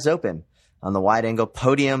keep your eyes open on the Wide Angle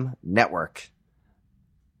Podium Network.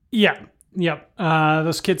 Yeah. Yep.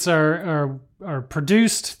 Those kits are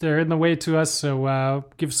produced. They're in the way to us, so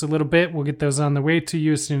give us a little bit. We'll get those on the way to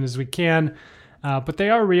you as soon as we can. But they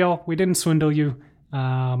are real. We didn't swindle you.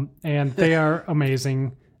 And they are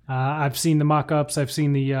amazing. I've seen the mock-ups. I've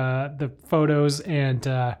seen the photos, and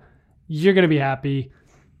you're going to be happy.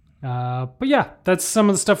 But yeah, that's some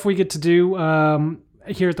of the stuff we get to do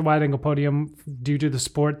here at the Wide Angle Podium due to the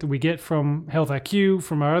support that we get from Health IQ,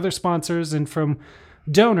 from our other sponsors, and from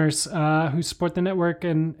donors who support the network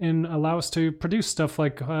and allow us to produce stuff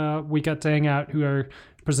like We Got to Hang Out, who are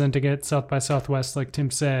presenting at South by Southwest, like Tim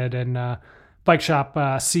said, and Bike Shop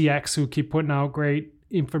CX, who keep putting out great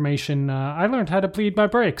information. I learned how to bleed my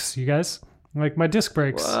brakes, you guys, like my disc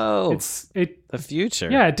brakes. Whoa, the future.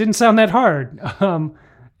 Yeah, it didn't sound that hard.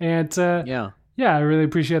 Yeah, I really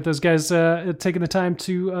appreciate those guys taking the time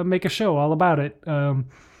to make a show all about it.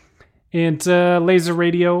 And Laser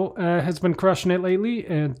Radio has been crushing it lately,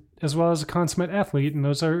 and as well as A Consummate Athlete. And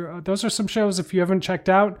those are some shows, if you haven't checked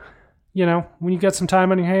out, when you got some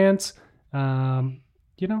time on your hands,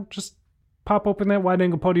 just pop open that Wide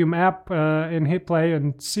Angle Podium app and hit play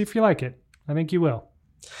and see if you like it. I think you will.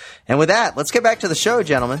 And with that, let's get back to the show,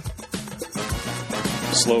 gentlemen.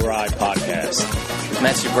 Slow Ride Podcast.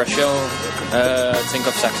 Merci Brachot,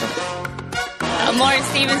 Tinkoff Saxon. I'm Lauren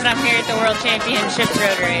Stevens, and I'm here at the World Championships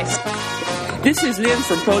Road Race. This is Lynn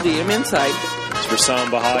from Podium Insight. It's Rassam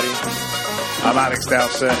Bahadi. I'm Alex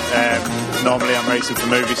Dowsett. Normally I'm racing for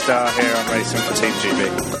Movistar. Here I'm racing for Team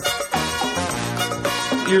GB.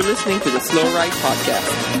 You're listening to the Slow Ride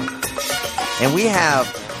Podcast. And we have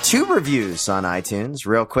 2 reviews on iTunes,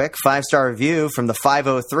 real quick. 5-star review from the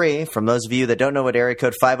 503. From those of you that don't know what area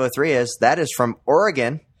code 503 is, that is from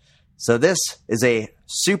Oregon. So this is a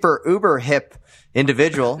super uber hip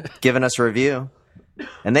individual giving us a review.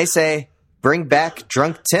 And they say, bring back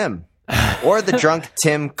Drunk Tim, or the Drunk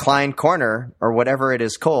Tim Klein Corner, or whatever it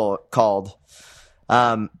is called.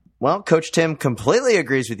 Well, Coach Tim completely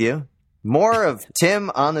agrees with you. More of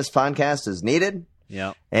Tim on this podcast is needed.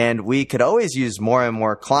 Yeah. And we could always use more and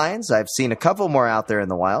more Kleins. I've seen a couple more out there in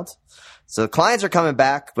the wild. So the Kleins are coming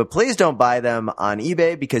back, but please don't buy them on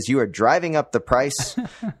eBay because you are driving up the price.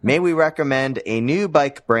 May we recommend a new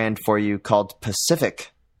bike brand for you called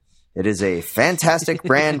Pacific. It is a fantastic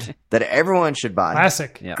brand that everyone should buy.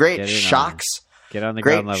 Classic. Yeah, great shocks. Get on the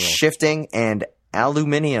great ground level. Shifting and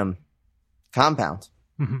aluminum compound.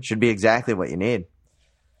 Should be exactly what you need.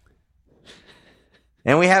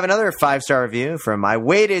 And we have another 5-star review from I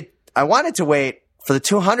wanted to wait for the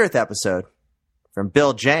 200th episode from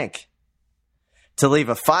Bill Jank to leave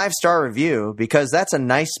a 5-star review because that's a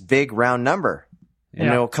nice big round number. And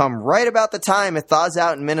it'll come right about the time it thaws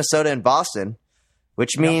out in Minnesota and Boston,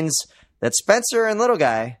 which means that Spencer and Little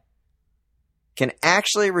Guy can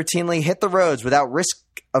actually routinely hit the roads without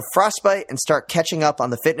risk of frostbite and start catching up on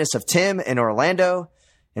the fitness of Tim in Orlando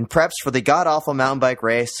and preps for the god-awful mountain bike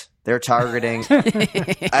race they're targeting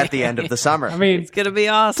at the end of the summer. I mean, It's going to be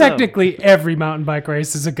awesome. technically every mountain bike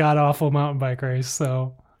race is a god-awful mountain bike race,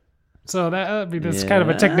 so that's kind of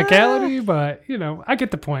a technicality, but I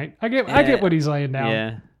get the point. I get what he's laying down.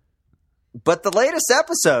 Yeah. But the latest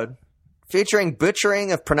episode, featuring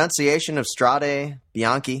butchering of pronunciation of Strade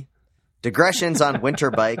Bianchi, digressions on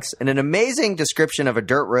winter bikes, and an amazing description of a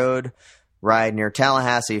dirt road ride near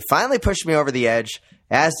Tallahassee, finally pushed me over the edge,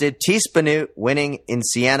 as did Thies Benoot winning in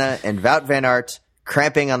Siena and Wout van Aert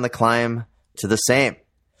cramping on the climb to the same.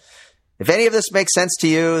 If any of this makes sense to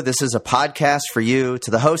you, this is a podcast for you.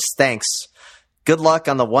 To the hosts, thanks. Good luck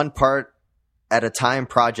on the one part at a time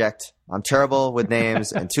project. I'm terrible with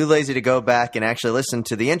names and too lazy to go back and actually listen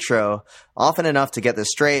to the intro often enough to get this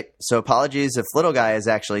straight. So apologies if Little Guy is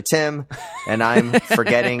actually Tim and I'm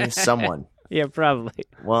forgetting someone. Yeah, probably.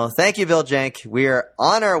 Well, thank you, Bill Jank. We are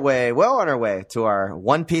well on our way to our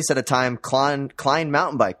one piece at a time Klein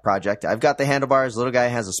mountain bike project. I've got the handlebars. Little Guy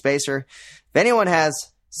has a spacer. If anyone has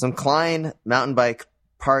some Klein mountain bike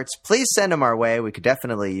parts, please send them our way. We could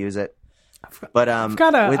definitely use it. But I've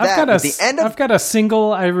got a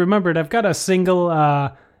single. I remembered. I've got a single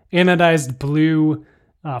anodized blue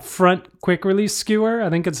front quick release skewer. I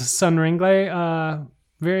think it's a Sunringley.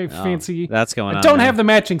 Very fancy. That's going on. I don't have the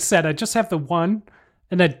matching set. I just have the one,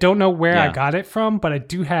 and I don't know where I got it from, but I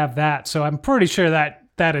do have that. So I'm pretty sure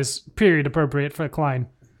that is period appropriate for a Klein.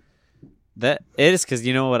 That it is, because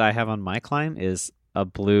you know what I have on my Klein is a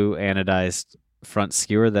blue anodized front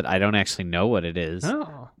skewer that I don't actually know what it is.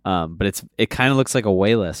 Oh. But it kind of looks like a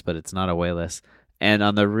Wayless, but it's not a Wayless. And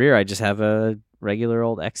on the rear, I just have a regular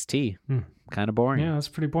old XT. Kind of boring. Yeah, that's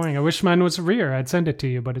pretty boring. I wish mine was rear. I'd send it to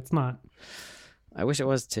you, but it's not. I wish it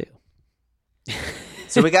was too.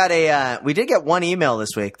 So we got we did get one email this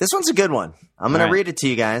week. This one's a good one. I'm going to read it to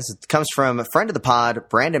you guys. It comes from a friend of the pod,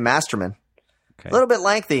 Brandon Masterman. Okay. A little bit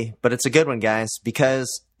lengthy, but it's a good one, guys,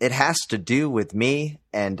 because it has to do with me,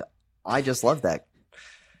 and I just love that.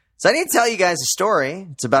 So I need to tell you guys a story.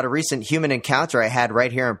 It's about a recent human encounter I had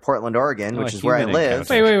right here in Portland, Oregon, which is where I live.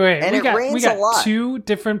 Wait. And we got a lot. 2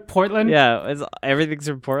 different Portland. Yeah, everything's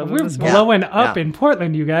in Portland. We're blowing up in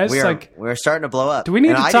Portland, you guys. We're starting to blow up. Do we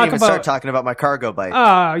need to talk about? Start talking about my cargo bike.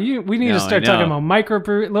 We need to start talking about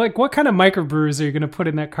microbrew. Like, what kind of microbrews are you going to put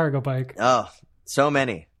in that cargo bike? Oh, so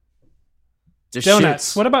many. Donuts.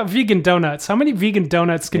 Shoots. What about vegan donuts? How many vegan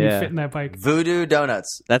donuts can you fit in that bike? Voodoo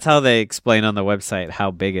donuts. That's how they explain on the website how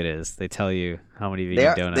big it is. They tell you how many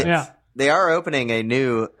vegan donuts. They are opening a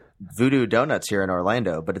new Voodoo Donuts here in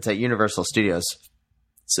Orlando, but it's at Universal Studios.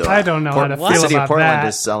 So I don't know how to feel the city about of Portland that.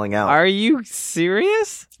 is selling out. Are you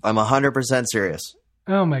serious? I'm 100% serious.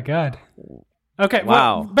 Oh my god. Okay.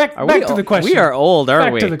 Wow. Well, back to the question. We are old,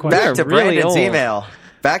 aren't we? Back to the question. Back to really Brandon's old. email.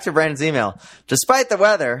 Back to Brandon's email. Despite the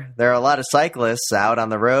weather, there are a lot of cyclists out on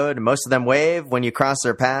the road. Most of them wave when you cross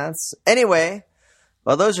their paths. Anyway,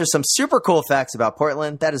 well, those are some super cool facts about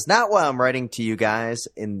Portland. That is not why I'm writing to you guys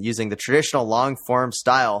in using the traditional long-form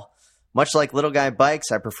style. Much like Little Guy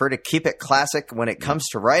Bikes, I prefer to keep it classic when it comes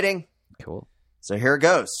to writing. Cool. So here it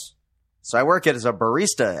goes. So I work as a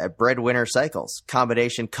barista at Breadwinner Cycles,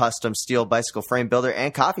 combination custom steel bicycle frame builder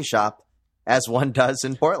and coffee shop, as one does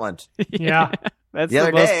in Portland. Yeah. That's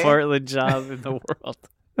the most Portland job in the world.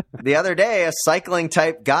 The other day, a cycling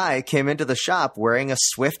type guy came into the shop wearing a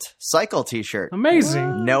Swift cycle t-shirt.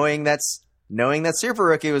 Amazing. Knowing that Super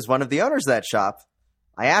Rookie was one of the owners of that shop,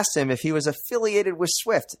 I asked him if he was affiliated with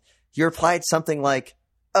Swift. He replied something like,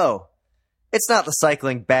 "Oh, it's not the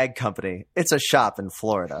cycling bag company. It's a shop in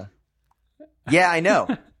Florida." Yeah, I know.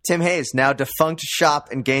 Tim Hayes, now defunct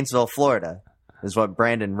shop in Gainesville, Florida, is what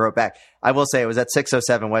Brandon wrote back. I will say it was at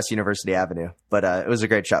 607 West University Avenue, but it was a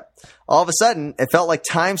great shop. All of a sudden, it felt like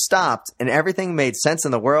time stopped and everything made sense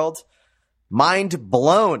in the world. Mind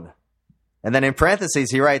blown. And then in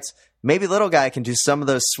parentheses, he writes, maybe Little Guy can do some of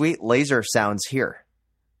those sweet laser sounds here.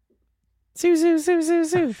 Zoo, zoo, zoo, zoo,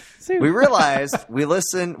 zoo, zoo. We realized we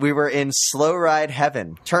were in slow ride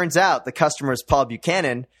heaven. Turns out the customer is Paul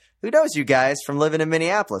Buchanan, who knows you guys from living in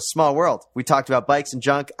Minneapolis. Small world. We talked about bikes and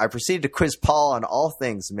junk. I proceeded to quiz Paul on all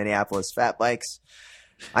things Minneapolis fat bikes.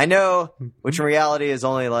 I know, which in reality is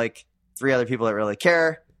only like 3 other people that really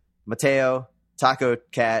care. Mateo, Taco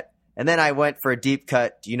Cat. And then I went for a deep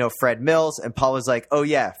cut. Do you know Fred Mills? And Paul was like, oh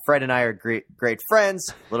yeah, Fred and I are great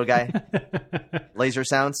friends. Little Guy. Laser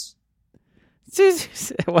sounds.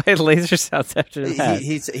 Why laser sounds after that?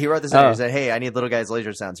 He wrote this in. He said, "Hey, I need Little Guy's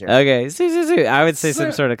laser sounds here." Okay, I would say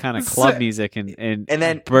some sort of kind of club music and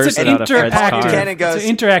then burst it out of Fred's car. Goes, it's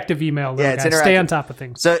an interactive email. Yeah, it's interactive. Stay on top of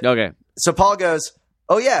things. So Paul goes,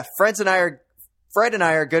 "Oh yeah, Fred and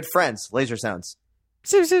I are good friends." Laser sounds.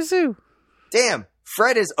 Zoo. Damn,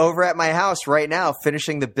 Fred is over at my house right now,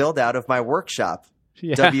 finishing the build out of my workshop.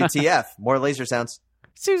 Yeah. WTF? More laser sounds.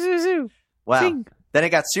 Zoo. Wow. Sing. Then it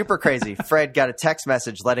got super crazy. Fred got a text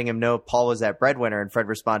message letting him know Paul was at Breadwinner, and Fred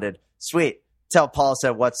responded, "Sweet. Tell Paul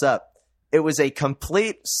said what's up." It was a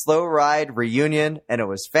complete slow ride reunion, and it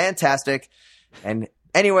was fantastic. And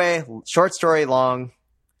anyway, short story long,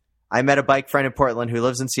 I met a bike friend in Portland who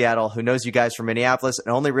lives in Seattle, who knows you guys from Minneapolis,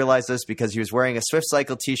 and only realized this because he was wearing a Swift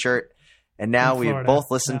Cycle t-shirt. And now we have both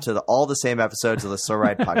listened to all the same episodes of the Slow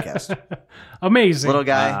Ride podcast. Amazing. Little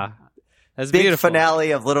Guy. That's big beautiful.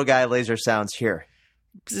 Finale of Little Guy laser sounds here.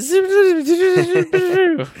 There you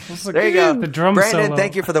go. The drum Brandon, solo.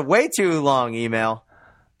 Thank you for the way too long email,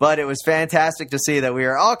 but it was fantastic to see that we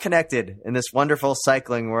are all connected in this wonderful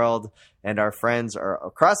cycling world, and our friends are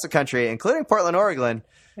across the country, including Portland, Oregon,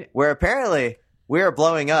 where apparently we are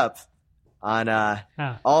blowing up on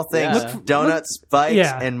all things donuts, bikes,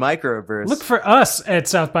 and microbrews. Look for us at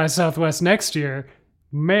South by Southwest next year.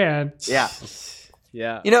 Man. Yeah.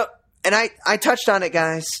 You know, and I touched on it,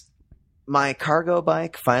 guys. My cargo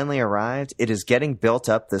bike finally arrived. It is getting built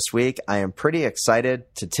up this week. I am pretty excited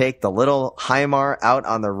to take the little Hymar out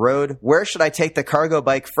on the road. Where should I take the cargo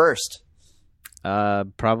bike first?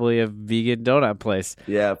 Probably a vegan donut place.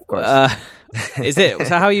 Yeah, of course. Is it?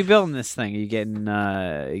 So how are you building this thing? Are you getting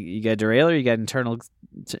you got a derailleur? You got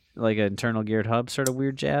internal geared hub sort of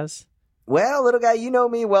weird jazz? Well, Little Guy, you know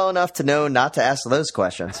me well enough to know not to ask those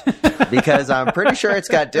questions because I'm pretty sure it's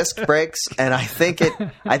got disc brakes, and I think it's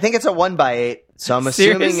a 1x8. So I'm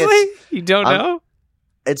assuming you don't know.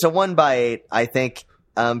 It's a 1x8. I think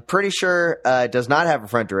I'm pretty sure it does not have a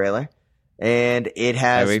front derailleur, and it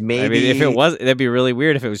has maybe. I mean, if it was, that'd be really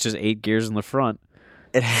weird if it was just 8 gears in the front.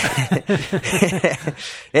 it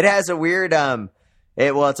has a weird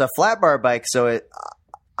it's a flat bar bike, so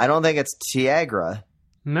I don't think it's Tiagra.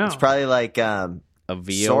 No, it's probably like a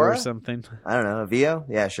Vio Sora? or something. I don't know, a Vio.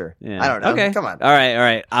 Yeah, sure. Yeah. I don't know. Okay, come on. All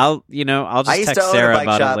right. I'll just I used text to own Sarah a bike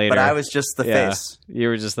about shop, it later. but I was just the face. You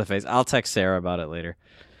were just the face. I'll text Sarah about it later.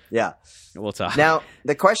 Yeah, we'll talk. Now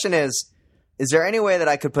the question is there any way that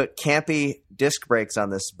I could put campy disc brakes on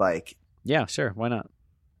this bike? Yeah, sure. Why not?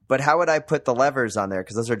 But how would I put the levers on there?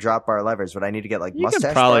 Because those are drop bar levers. Would I need to get like You mustache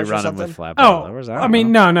could probably bars or run them something? with flat bar levers. I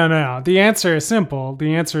mean, no. The answer is simple.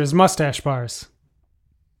 The answer is mustache bars.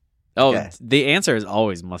 Oh, Okay. The answer is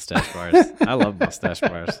always mustache bars. I love mustache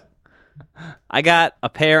bars. I got a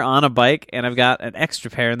pair on a bike, and I've got an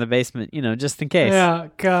extra pair in the basement, just in case. Yeah,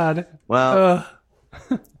 God. Well,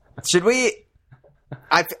 should we?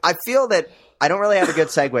 I feel that I don't really have a good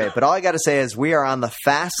segue, but all I got to say is we are on the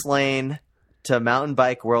fast lane to mountain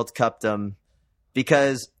bike World Cupdom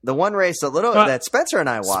because the one race that Spencer and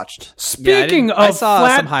I watched. Speaking of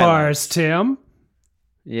flat bars, Tim.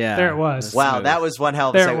 Yeah. There it was. Wow, that was one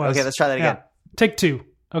hell of a segue. Okay, let's try that again. Take 2.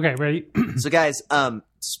 Okay, ready? So guys,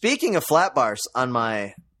 speaking of flat bars on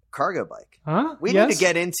my cargo bike, we Yes? need to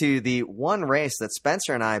get into the one race that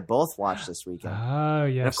Spencer and I both watched this weekend. Oh,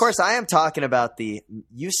 yes. And of course, I am talking about the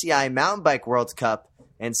UCI Mountain Bike World Cup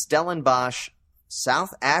in Stellenbosch,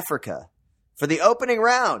 South Africa, for the opening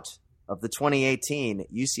round of the 2018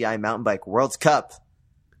 UCI Mountain Bike World Cup.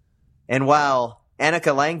 And while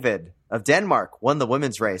Anneke Langvid of Denmark won the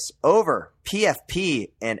women's race over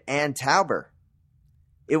PFP and Ann Tauber,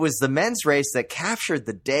 it was the men's race that captured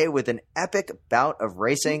the day with an epic bout of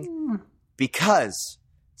racing because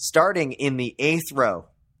starting in the 8th row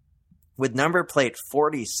with number plate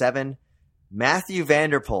 47, Matthew van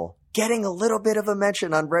der Poel getting a little bit of a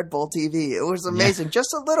mention on Red Bull TV. It was amazing,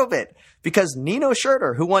 just a little bit, because Nino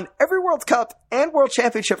Schurter, who won every World Cup and World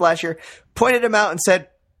Championship last year, pointed him out and said,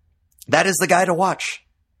 that is the guy to watch.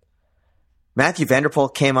 Matthew van der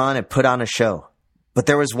Poel came on and put on a show. But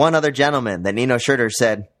there was one other gentleman that Nino Schurter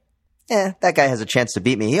said, that guy has a chance to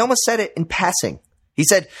beat me. He almost said it in passing. He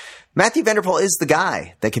said, Matthew van der Poel is the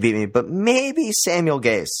guy that could beat me, but maybe Samuel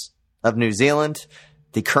Gase of New Zealand,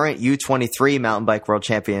 the current U23 mountain bike world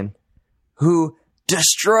champion, who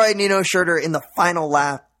destroyed Nino Schurter in the final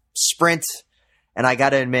lap sprint. And I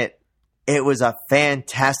got to admit, it was a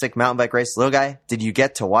fantastic mountain bike race. Little guy, did you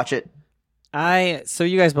get to watch it? So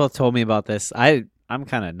you guys both told me about this. I'm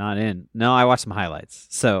kind of not in. No, I watched some highlights.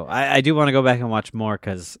 So I do want to go back and watch more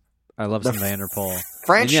because I love some Van der Poel.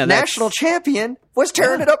 French national champion was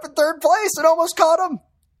tearing it up in 3rd place and almost caught him.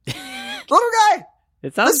 Little guy.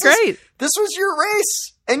 It sounds great. This was your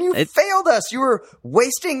race, and you failed us. You were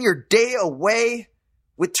wasting your day away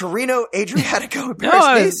with Torino Adriatico and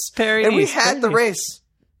Paris-Nice, and we had the race.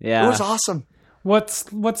 Yeah. It was awesome. What's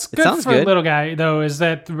good for a little guy, though, is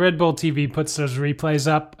that the Red Bull TV puts those replays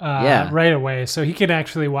up right away, so he can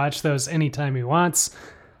actually watch those anytime he wants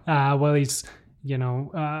while he's,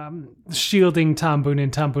 shielding Tom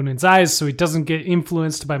Boonen's eyes so he doesn't get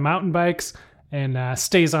influenced by mountain bikes and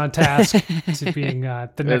stays on task to being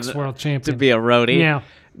the next world champion. To be a roadie. Yeah.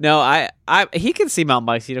 No, he can see mountain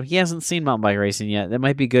bikes. He hasn't seen mountain bike racing yet. That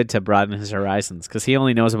might be good to broaden his horizons because he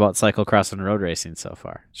only knows about cyclocross and road racing so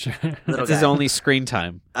far. Sure. That's his only screen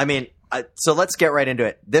time. I mean, so let's get right into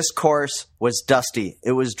it. This course was dusty.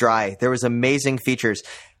 It was dry. There was amazing features.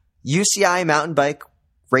 UCI mountain bike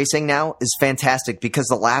racing now is fantastic because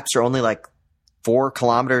the laps are only like 4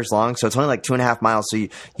 kilometers long, so it's only like 2.5 miles. So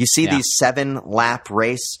you see these 7-lap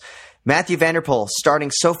race. Matthew van der Poel, starting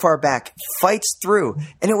so far back, fights through,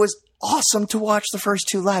 and it was awesome to watch the first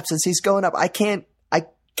 2 laps as he's going up. I can't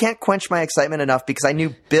quench my excitement enough because I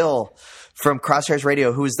knew Bill from Crosshairs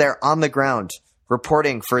Radio, who was there on the ground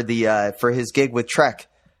reporting for his gig with Trek,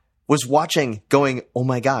 was watching, going, "Oh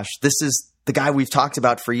my gosh, this is the guy we've talked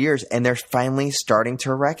about for years, and they're finally starting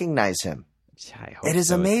to recognize him." It is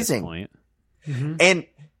amazing. Mm-hmm. And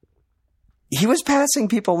he was passing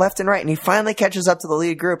people left and right, and he finally catches up to the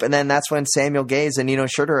lead group, and then that's when Samuel Gase and Nino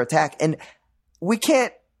Schurter attack. And we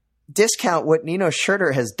can't discount what Nino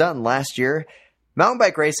Schurter has done last year. Mountain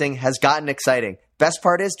bike racing has gotten exciting. Best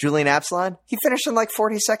part is Julian Absalon, he finished in like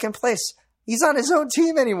 42nd place. He's on his own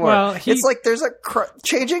team anymore. Well, it's like there's a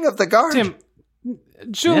changing of the guard. Tim,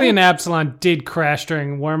 Julian Absalon did crash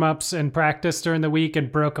during warm-ups and practice during the week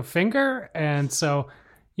and broke a finger, and so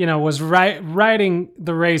was riding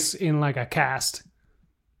the race in like a cast.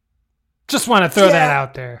 Just want to throw that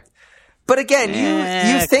out there. But again,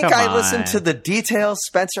 you think I listened to the details,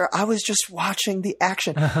 Spencer? I was just watching the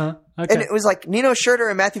action. Okay. And it was like Nino Schurter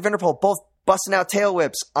and Matthew van der Poel both busting out tail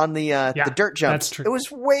whips on the dirt jumps. That's true. It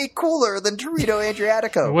was way cooler than Torino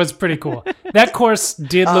Adriatico. It was pretty cool. That course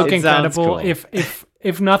did look incredible. Cool.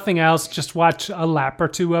 If nothing else, just watch a lap or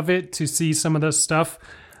two of it to see some of the stuff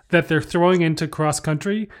that they're throwing into cross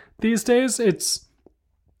country these days.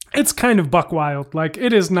 It's kind of buck wild. Like,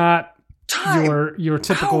 it is not your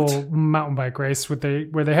typical mountain bike race where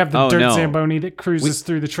they have the dirt Zamboni that cruises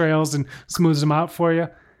through the trails and smooths them out for you.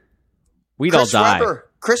 We'd all die.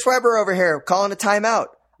 Chris Webber over here calling a timeout.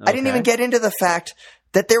 Okay. I didn't even get into the fact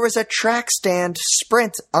that there was a track stand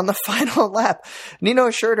sprint on the final lap. Nino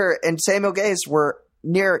Schurter and Samuel Gaze were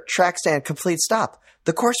near track stand complete stop.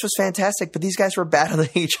 The course was fantastic, but these guys were battling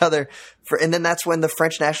each other and then that's when the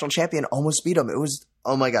French national champion almost beat them. It was,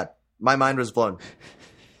 oh my God, my mind was blown.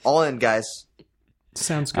 All in, guys.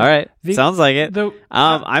 Sounds good. All right. Sounds like it.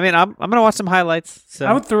 I'm going to watch some highlights. So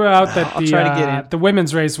I would throw out that the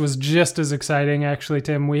women's race was just as exciting, actually,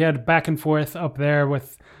 Tim. We had back and forth up there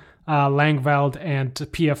with Langveld and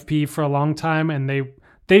PFP for a long time, and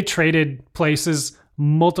they traded places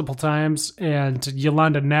multiple times, and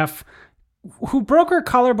Yolanda Neff, who broke her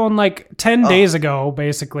collarbone like 10 days ago,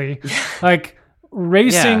 basically, like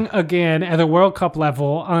racing again at the World Cup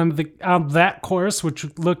level on that course, which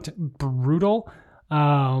looked brutal,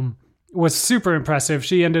 was super impressive.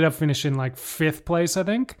 She ended up finishing like 5th place, I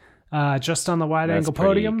think, just on the wide angle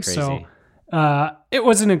podium. Crazy. So it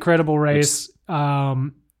was an incredible race.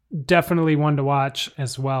 Definitely one to watch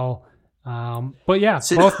as well. But yeah,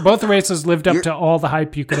 both races lived up to all the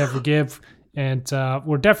hype you could ever give. And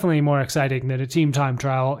were definitely more exciting than a team time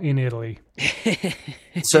trial in Italy.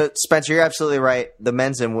 So, Spencer, you're absolutely right. The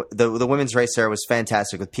men's and the women's race there was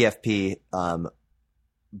fantastic with PFP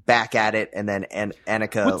back at it, and then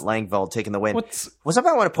Annika Langveld taking the win. What's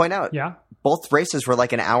something I want to point out? Yeah. Both races were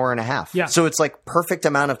like an hour and a half. Yeah. So it's like perfect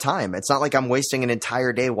amount of time. It's not like I'm wasting an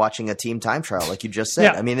entire day watching a team time trial, like you just said.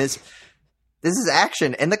 Yeah. I mean, this is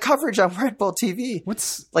action, and the coverage on Red Bull TV.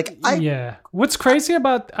 What's crazy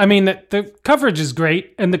about? I mean, the coverage is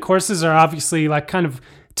great, and the courses are obviously like kind of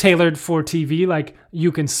tailored for TV. Like,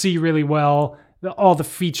 you can see really well all the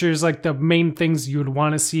features, like the main things you would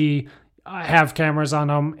want to see. Have cameras on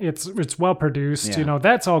them. It's well produced. Yeah. You know,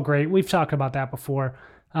 that's all great. We've talked about that before.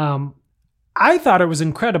 I thought it was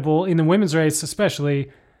incredible in the women's race,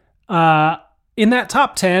 especially in that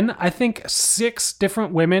top 10. I think 6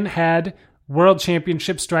 different women had world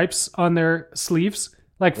championship stripes on their sleeves,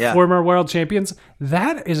 like former world champions.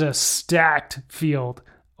 That is a stacked field.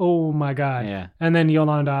 Oh my God. Yeah. And then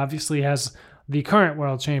Yolanda obviously has the current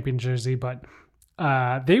world champion jersey, but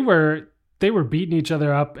they were beating each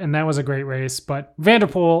other up, and that was a great race. But Van der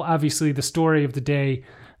Poel, obviously the story of the day,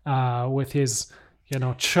 with his,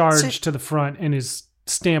 charge to the front and his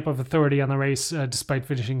stamp of authority on the race, despite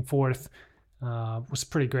finishing 4th, was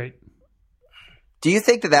pretty great. Do you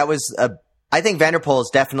think that was I think Van der Poel is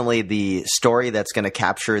definitely the story that's going to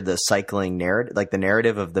capture the cycling narrative, like the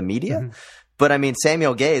narrative of the media. Mm-hmm. But I mean,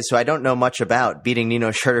 Samuel Gaze, who I don't know much about, beating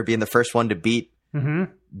Nino Schurter, being the first one to beat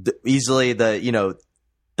easily the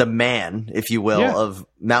man, if you will, of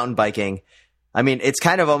mountain biking. I mean, it's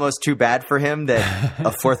kind of almost too bad for him that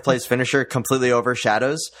a 4th place finisher completely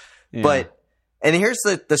overshadows. Yeah. And here's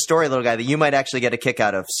the story, little guy, that you might actually get a kick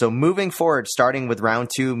out of. So moving forward, starting with round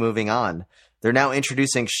 2, moving on, they're now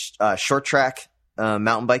introducing short track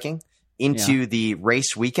mountain biking into the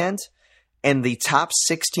race weekend. And the top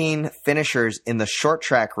 16 finishers in the short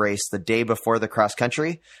track race the day before the cross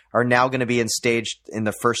country are now going to be staged in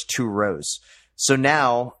the first 2 rows. So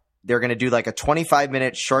now they're going to do like a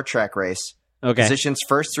 25-minute short track race. Okay. Positions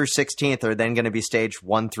 1st through 16th are then going to be staged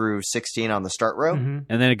 1 through 16 on the start row. Mm-hmm.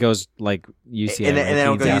 And then it goes like UCI. And then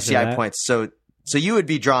it'll go UCI points. So you would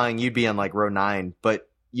be you'd be on like row 9. But,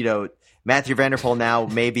 Mathieu van der Poel now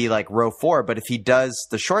may be like row 4. But if he does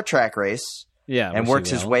the short track race and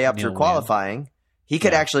works his way up through qualifying, he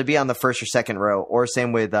could actually be on the 1st or 2nd row. Or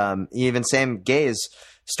same with even Sam Gaze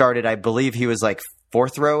started, I believe he was like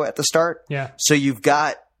 4th row at the start. Yeah. So you've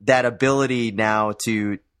got that ability now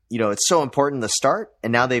to, it's so important to start.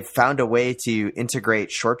 And now they've found a way to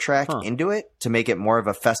integrate short track into it to make it more of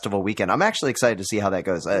a festival weekend. I'm actually excited to see how that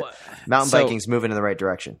goes. Mountain biking's moving in the right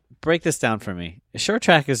direction. Break this down for me. A short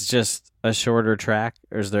track is just a shorter track,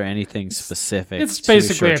 or is there anything specific? It's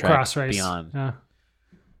basically a cross race beyond. Yeah.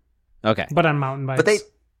 Okay. But on mountain bikes.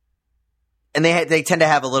 But they tend to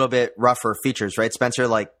have a little bit rougher features, right, Spencer?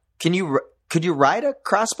 Like, could you ride a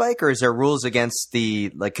cross bike, or is there rules against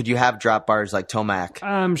could you have drop bars like Tomac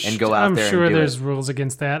and go out there? I'm sure and do there's rules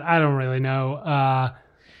against that. I don't really know.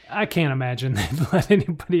 I can't imagine they'd let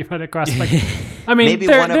anybody ride a cross bike. I mean,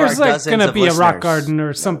 there's like going to be a rock garden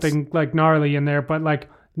or something like gnarly in there, but like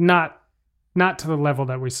not not to the level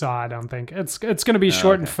that we saw. I don't think it's going to be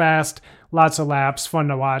short and fast, lots of laps, fun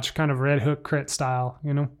to watch, kind of Red Hook crit style,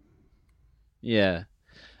 you know. Yeah.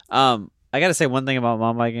 I got to say one thing about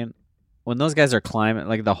mountain biking. When those guys are climbing,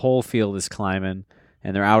 like the whole field is climbing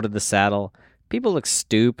and they're out of the saddle, people look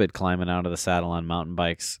stupid climbing out of the saddle on mountain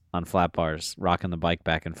bikes, on flat bars, rocking the bike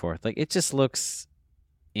back and forth. Like, it just looks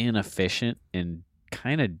inefficient and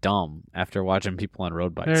kind of dumb after watching people on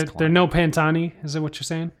road bikes. They're no Pantani, is that what you're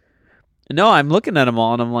saying? No, I'm looking at them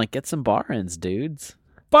all and I'm like, get some bar ends, dudes.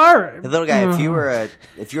 Bar, the little guy. If you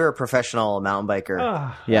were a professional mountain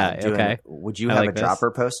biker, would you have a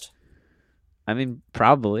dropper post? I mean,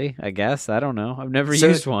 probably. I guess I don't know. I've never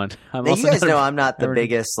used one. You guys know I'm not the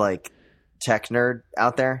biggest like tech nerd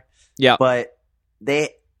out there. Yeah, but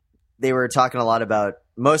they were talking a lot about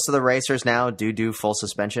most of the racers now do full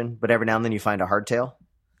suspension, but every now and then you find a hardtail.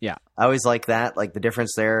 Yeah, I always like that, like the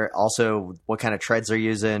difference there. Also, what kind of treads they're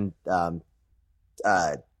using,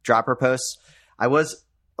 dropper posts. I was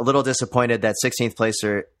a little disappointed that 16th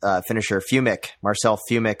placer finisher Marcel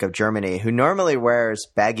Fumick of Germany, who normally wears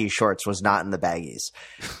baggy shorts, was not in the baggies.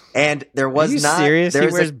 And there was Are you not serious? There he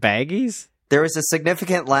was wears baggies? There was a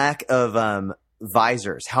significant lack of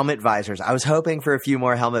helmet visors. I was hoping for a few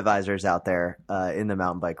more helmet visors out there in the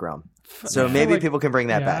mountain bike realm. So maybe people can bring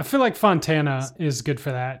that back. I feel like Fontana is good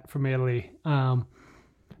for that from Italy.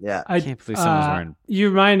 Yeah, I can't believe someone's wearing. You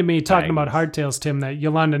reminded me talking about hardtails, Tim, that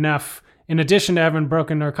Yolanda Neff, in addition to having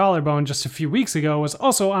broken her collarbone just a few weeks ago, was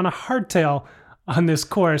also on a hardtail on this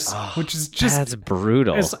course, which is just that's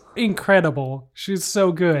brutal. It's incredible. She's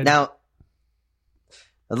so good. Now,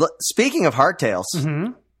 speaking of hardtails,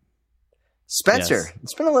 Spencer,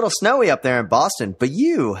 It's been a little snowy up there in Boston, but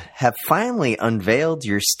you have finally unveiled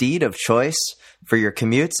your steed of choice for your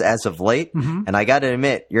commutes as of late. And I got to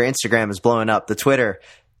admit, your Instagram is blowing up. The Twitter,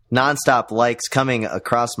 nonstop likes coming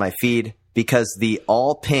across my feed because the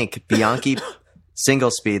all pink Bianchi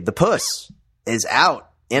single speed, the Puss, is out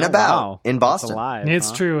and about in Boston.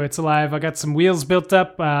 It's true. It's alive. I got some wheels built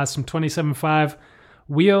up, some 27.5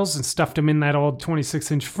 wheels, and stuffed them in that old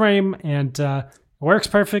 26-inch frame, and works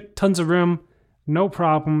perfect. Tons of room, no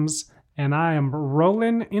problems, and I am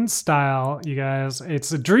rolling in style, you guys.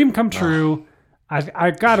 It's a dream come true.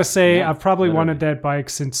 I gotta say, I've probably wanted that bike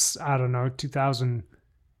since, I don't know,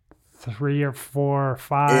 2003 or 4 or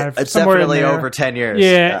 5. It's definitely over 10 years.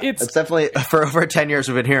 Yeah, it's definitely for over 10 years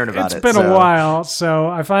we've been hearing about it. It's been a while, so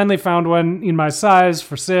I finally found one in my size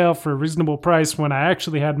for sale for a reasonable price when I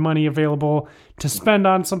actually had money available to spend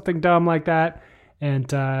on something dumb like that.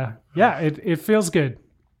 And it feels good.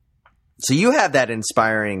 So you have that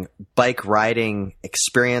inspiring bike riding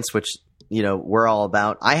experience, which, you know, we're all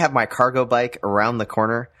about. I have my cargo bike around the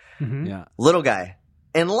corner. Yeah. Little guy,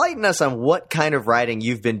 enlighten us on what kind of riding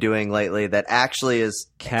you've been doing lately that actually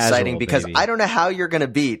is exciting, because I don't know how you're going to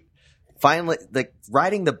beat finally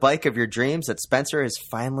riding the bike of your dreams that Spencer has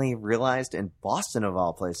finally realized in Boston of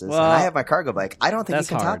all places. Well, and I have my cargo bike. I don't think you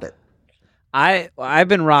can top it. I've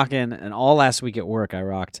been rocking, and all last week at work I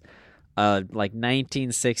rocked like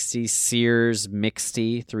 1960 Sears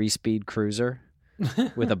Mixty 3-speed cruiser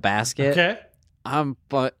with a basket. Okay. I'm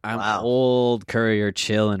old courier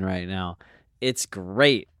chilling right now. It's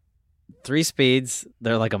great. 3 speeds.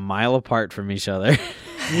 They're like a mile apart from each other.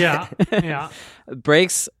 Yeah.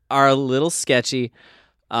 Brakes are a little sketchy.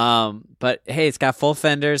 But hey, it's got full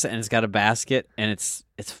fenders and it's got a basket, and it's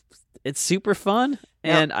super fun.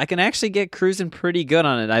 And I can actually get cruising pretty good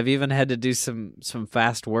on it. I've even had to do some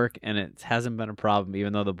fast work, and it hasn't been a problem,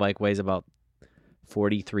 even though the bike weighs about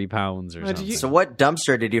 43 pounds or something. So what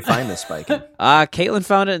dumpster did you find this bike in? Caitlin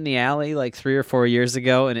found it in the alley like 3 or 4 years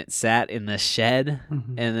ago, and it sat in the shed.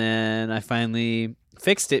 And then I finally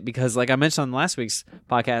fixed it because, like I mentioned on last week's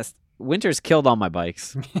podcast, winter's killed all my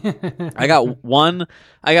bikes. I got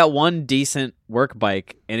one decent work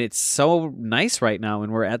bike, and it's so nice right now,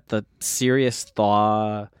 and we're at the serious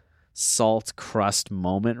thaw salt crust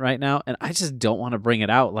moment right now, and I just don't want to bring it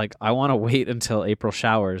out. Like, I want to wait until April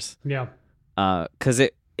showers. Yeah. Because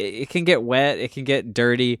it can get wet, it can get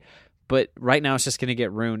dirty, but right now it's just going to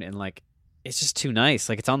get ruined, and like, it's just too nice.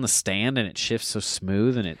 Like, it's on the stand and it shifts so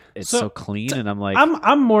smooth, and it's so clean. And I'm like,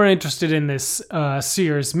 I'm more interested in this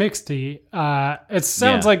Sears Mixty. It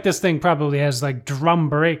sounds like this thing probably has like drum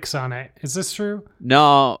brakes on it. Is this true?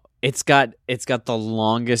 No, it's got the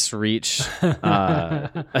longest reach.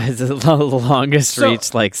 It's the longest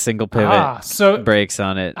reach, like single pivot brakes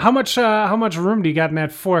on it. How much room do you got in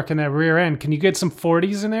that fork in that rear end? Can you get some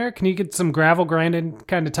 40s in there? Can you get some gravel grinding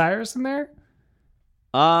kind of tires in there?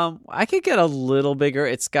 I could get a little bigger.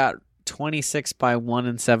 It's got 26 by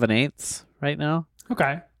 1 7/8 right now.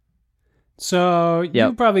 Okay. So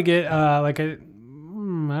you probably get like a,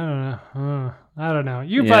 I don't know.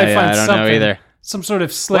 You probably find something either. Some sort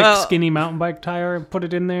of slick, skinny mountain bike tire and put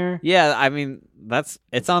it in there. Yeah, I mean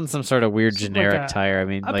it's on some sort of weird generic tire. I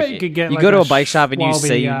mean, I bet you could get you go to a bike shop and you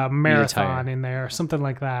say you marathon in there, something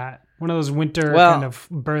like that. One of those winter kind of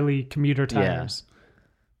burly commuter tires. Yeah.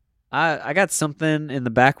 I got something in the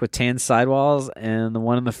back with tan sidewalls, and the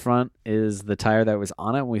one in the front is the tire that was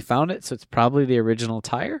on it when we found it, so it's probably the original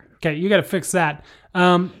tire. Okay, you got to fix that.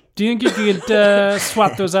 Do you think you could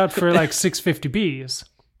swap those out for like 650Bs?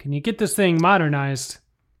 Can you get this thing modernized?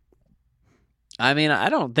 I mean, I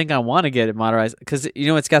don't think I want to get it modernized because,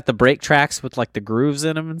 it's got the brake tracks with like the grooves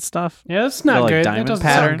in them and stuff. Yeah, that's not good. That doesn't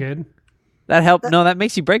sound good. That helped. No, that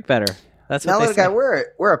makes you brake better. That's what they say.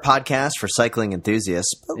 We're a podcast for cycling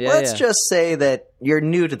enthusiasts, but let's just say that you're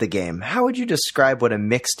new to the game. How would you describe what a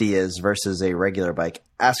mixtie is versus a regular bike?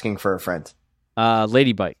 Asking for a friend.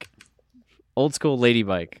 Lady bike, old school lady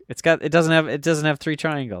bike. It doesn't have 3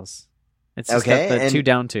 triangles. It's just got the 2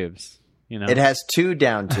 down tubes. It has 2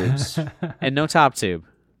 down tubes and no top tube.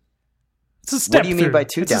 It's a step. What do you mean by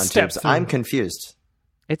 2 down tubes? I'm confused.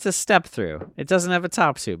 It's a step through. It doesn't have a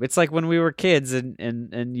top tube. It's like when we were kids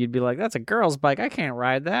and you'd be like, "That's a girl's bike. I can't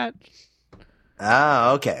ride that."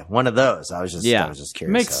 Ah, okay. One of those. I was just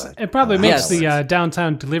curious. It probably makes the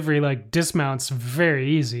downtown delivery dismounts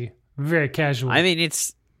very easy, very casual. I mean,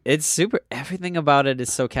 it's super. Everything about it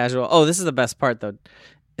is so casual. Oh, this is the best part though.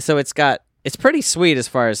 So it's pretty sweet as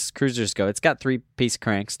far as cruisers go. It's got 3-piece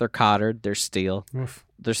cranks. They're cothered. They're steel. Oof.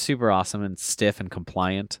 They're super awesome and stiff and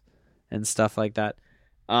compliant and stuff like that.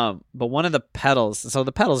 But one of the pedals, so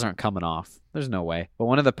the pedals aren't coming off. There's no way. But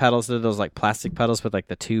one of the pedals, they're those plastic pedals with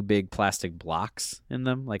the 2 big plastic blocks in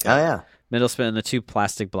them, middle spin and the 2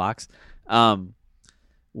 plastic blocks. One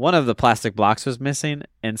of the plastic blocks was missing,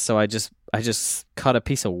 and so I just cut a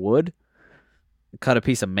piece of wood, cut a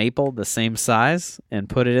piece of maple the same size, and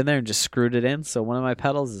put it in there and just screwed it in. So one of my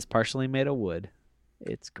pedals is partially made of wood.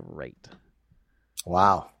 It's great.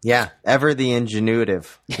 Wow. Yeah. Ever the ingenuitive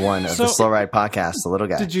one of the Slow Ride podcast, the little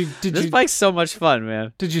guy. This bike's so much fun,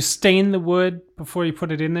 man. Did you stain the wood before you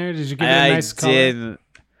put it in there? Did you give it a nice color?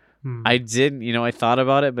 I didn't. I thought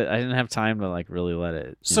about it, but I didn't have time to really let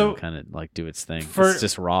it kind of do its thing. It's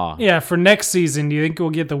just raw. Yeah, for next season, do you think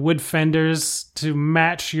we'll get the wood fenders to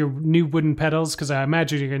match your new wooden pedals? Because I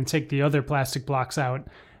imagine you're going to take the other plastic blocks out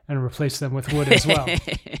and replace them with wood as well.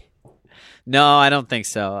 No, I don't think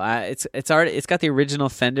so. It's got the original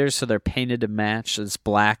fenders, so they're painted to match. It's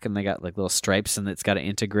black, and they got little stripes, and it's got an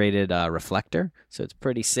integrated reflector, so it's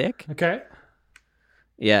pretty sick. Okay.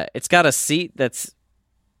 Yeah, it's got a seat that's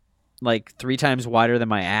 3 times wider than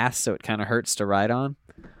my ass, so it kind of hurts to ride on.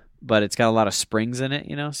 But it's got a lot of springs in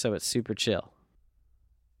it, so it's super chill.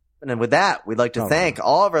 And with that, we'd like to thank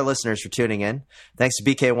all of our listeners for tuning in. Thanks to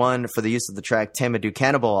BK1 for the use of the track Tama Do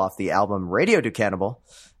Cannibal off the album Radio Do Cannibal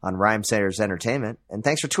on Rhyme Sayers Entertainment. And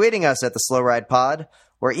thanks for tweeting us at the Slow Ride Pod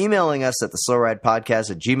or emailing us at the Slow Ride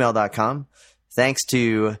Podcast at gmail.com. Thanks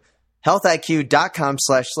to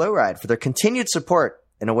healthiq.com/slowride for their continued support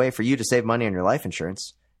and a way for you to save money on your life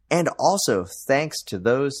insurance. And also thanks to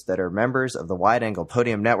those that are members of the Wide Angle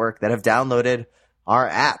Podium Network that have downloaded our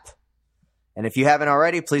app. And if you haven't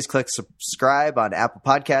already, please click subscribe on Apple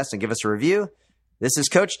Podcasts and give us a review. This is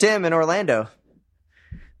Coach Tim in Orlando.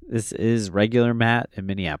 This is Regular Matt in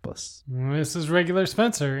Minneapolis. This is Regular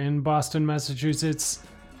Spencer in Boston, Massachusetts.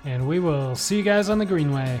 And we will see you guys on the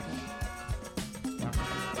Greenway.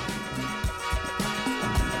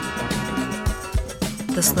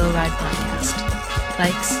 The Slow Ride Podcast.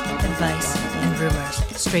 Bikes, advice, and rumors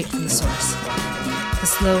straight from the source.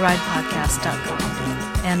 TheSlowRidePodcast.com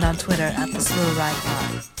and on Twitter at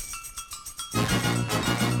TheSlowRidePod.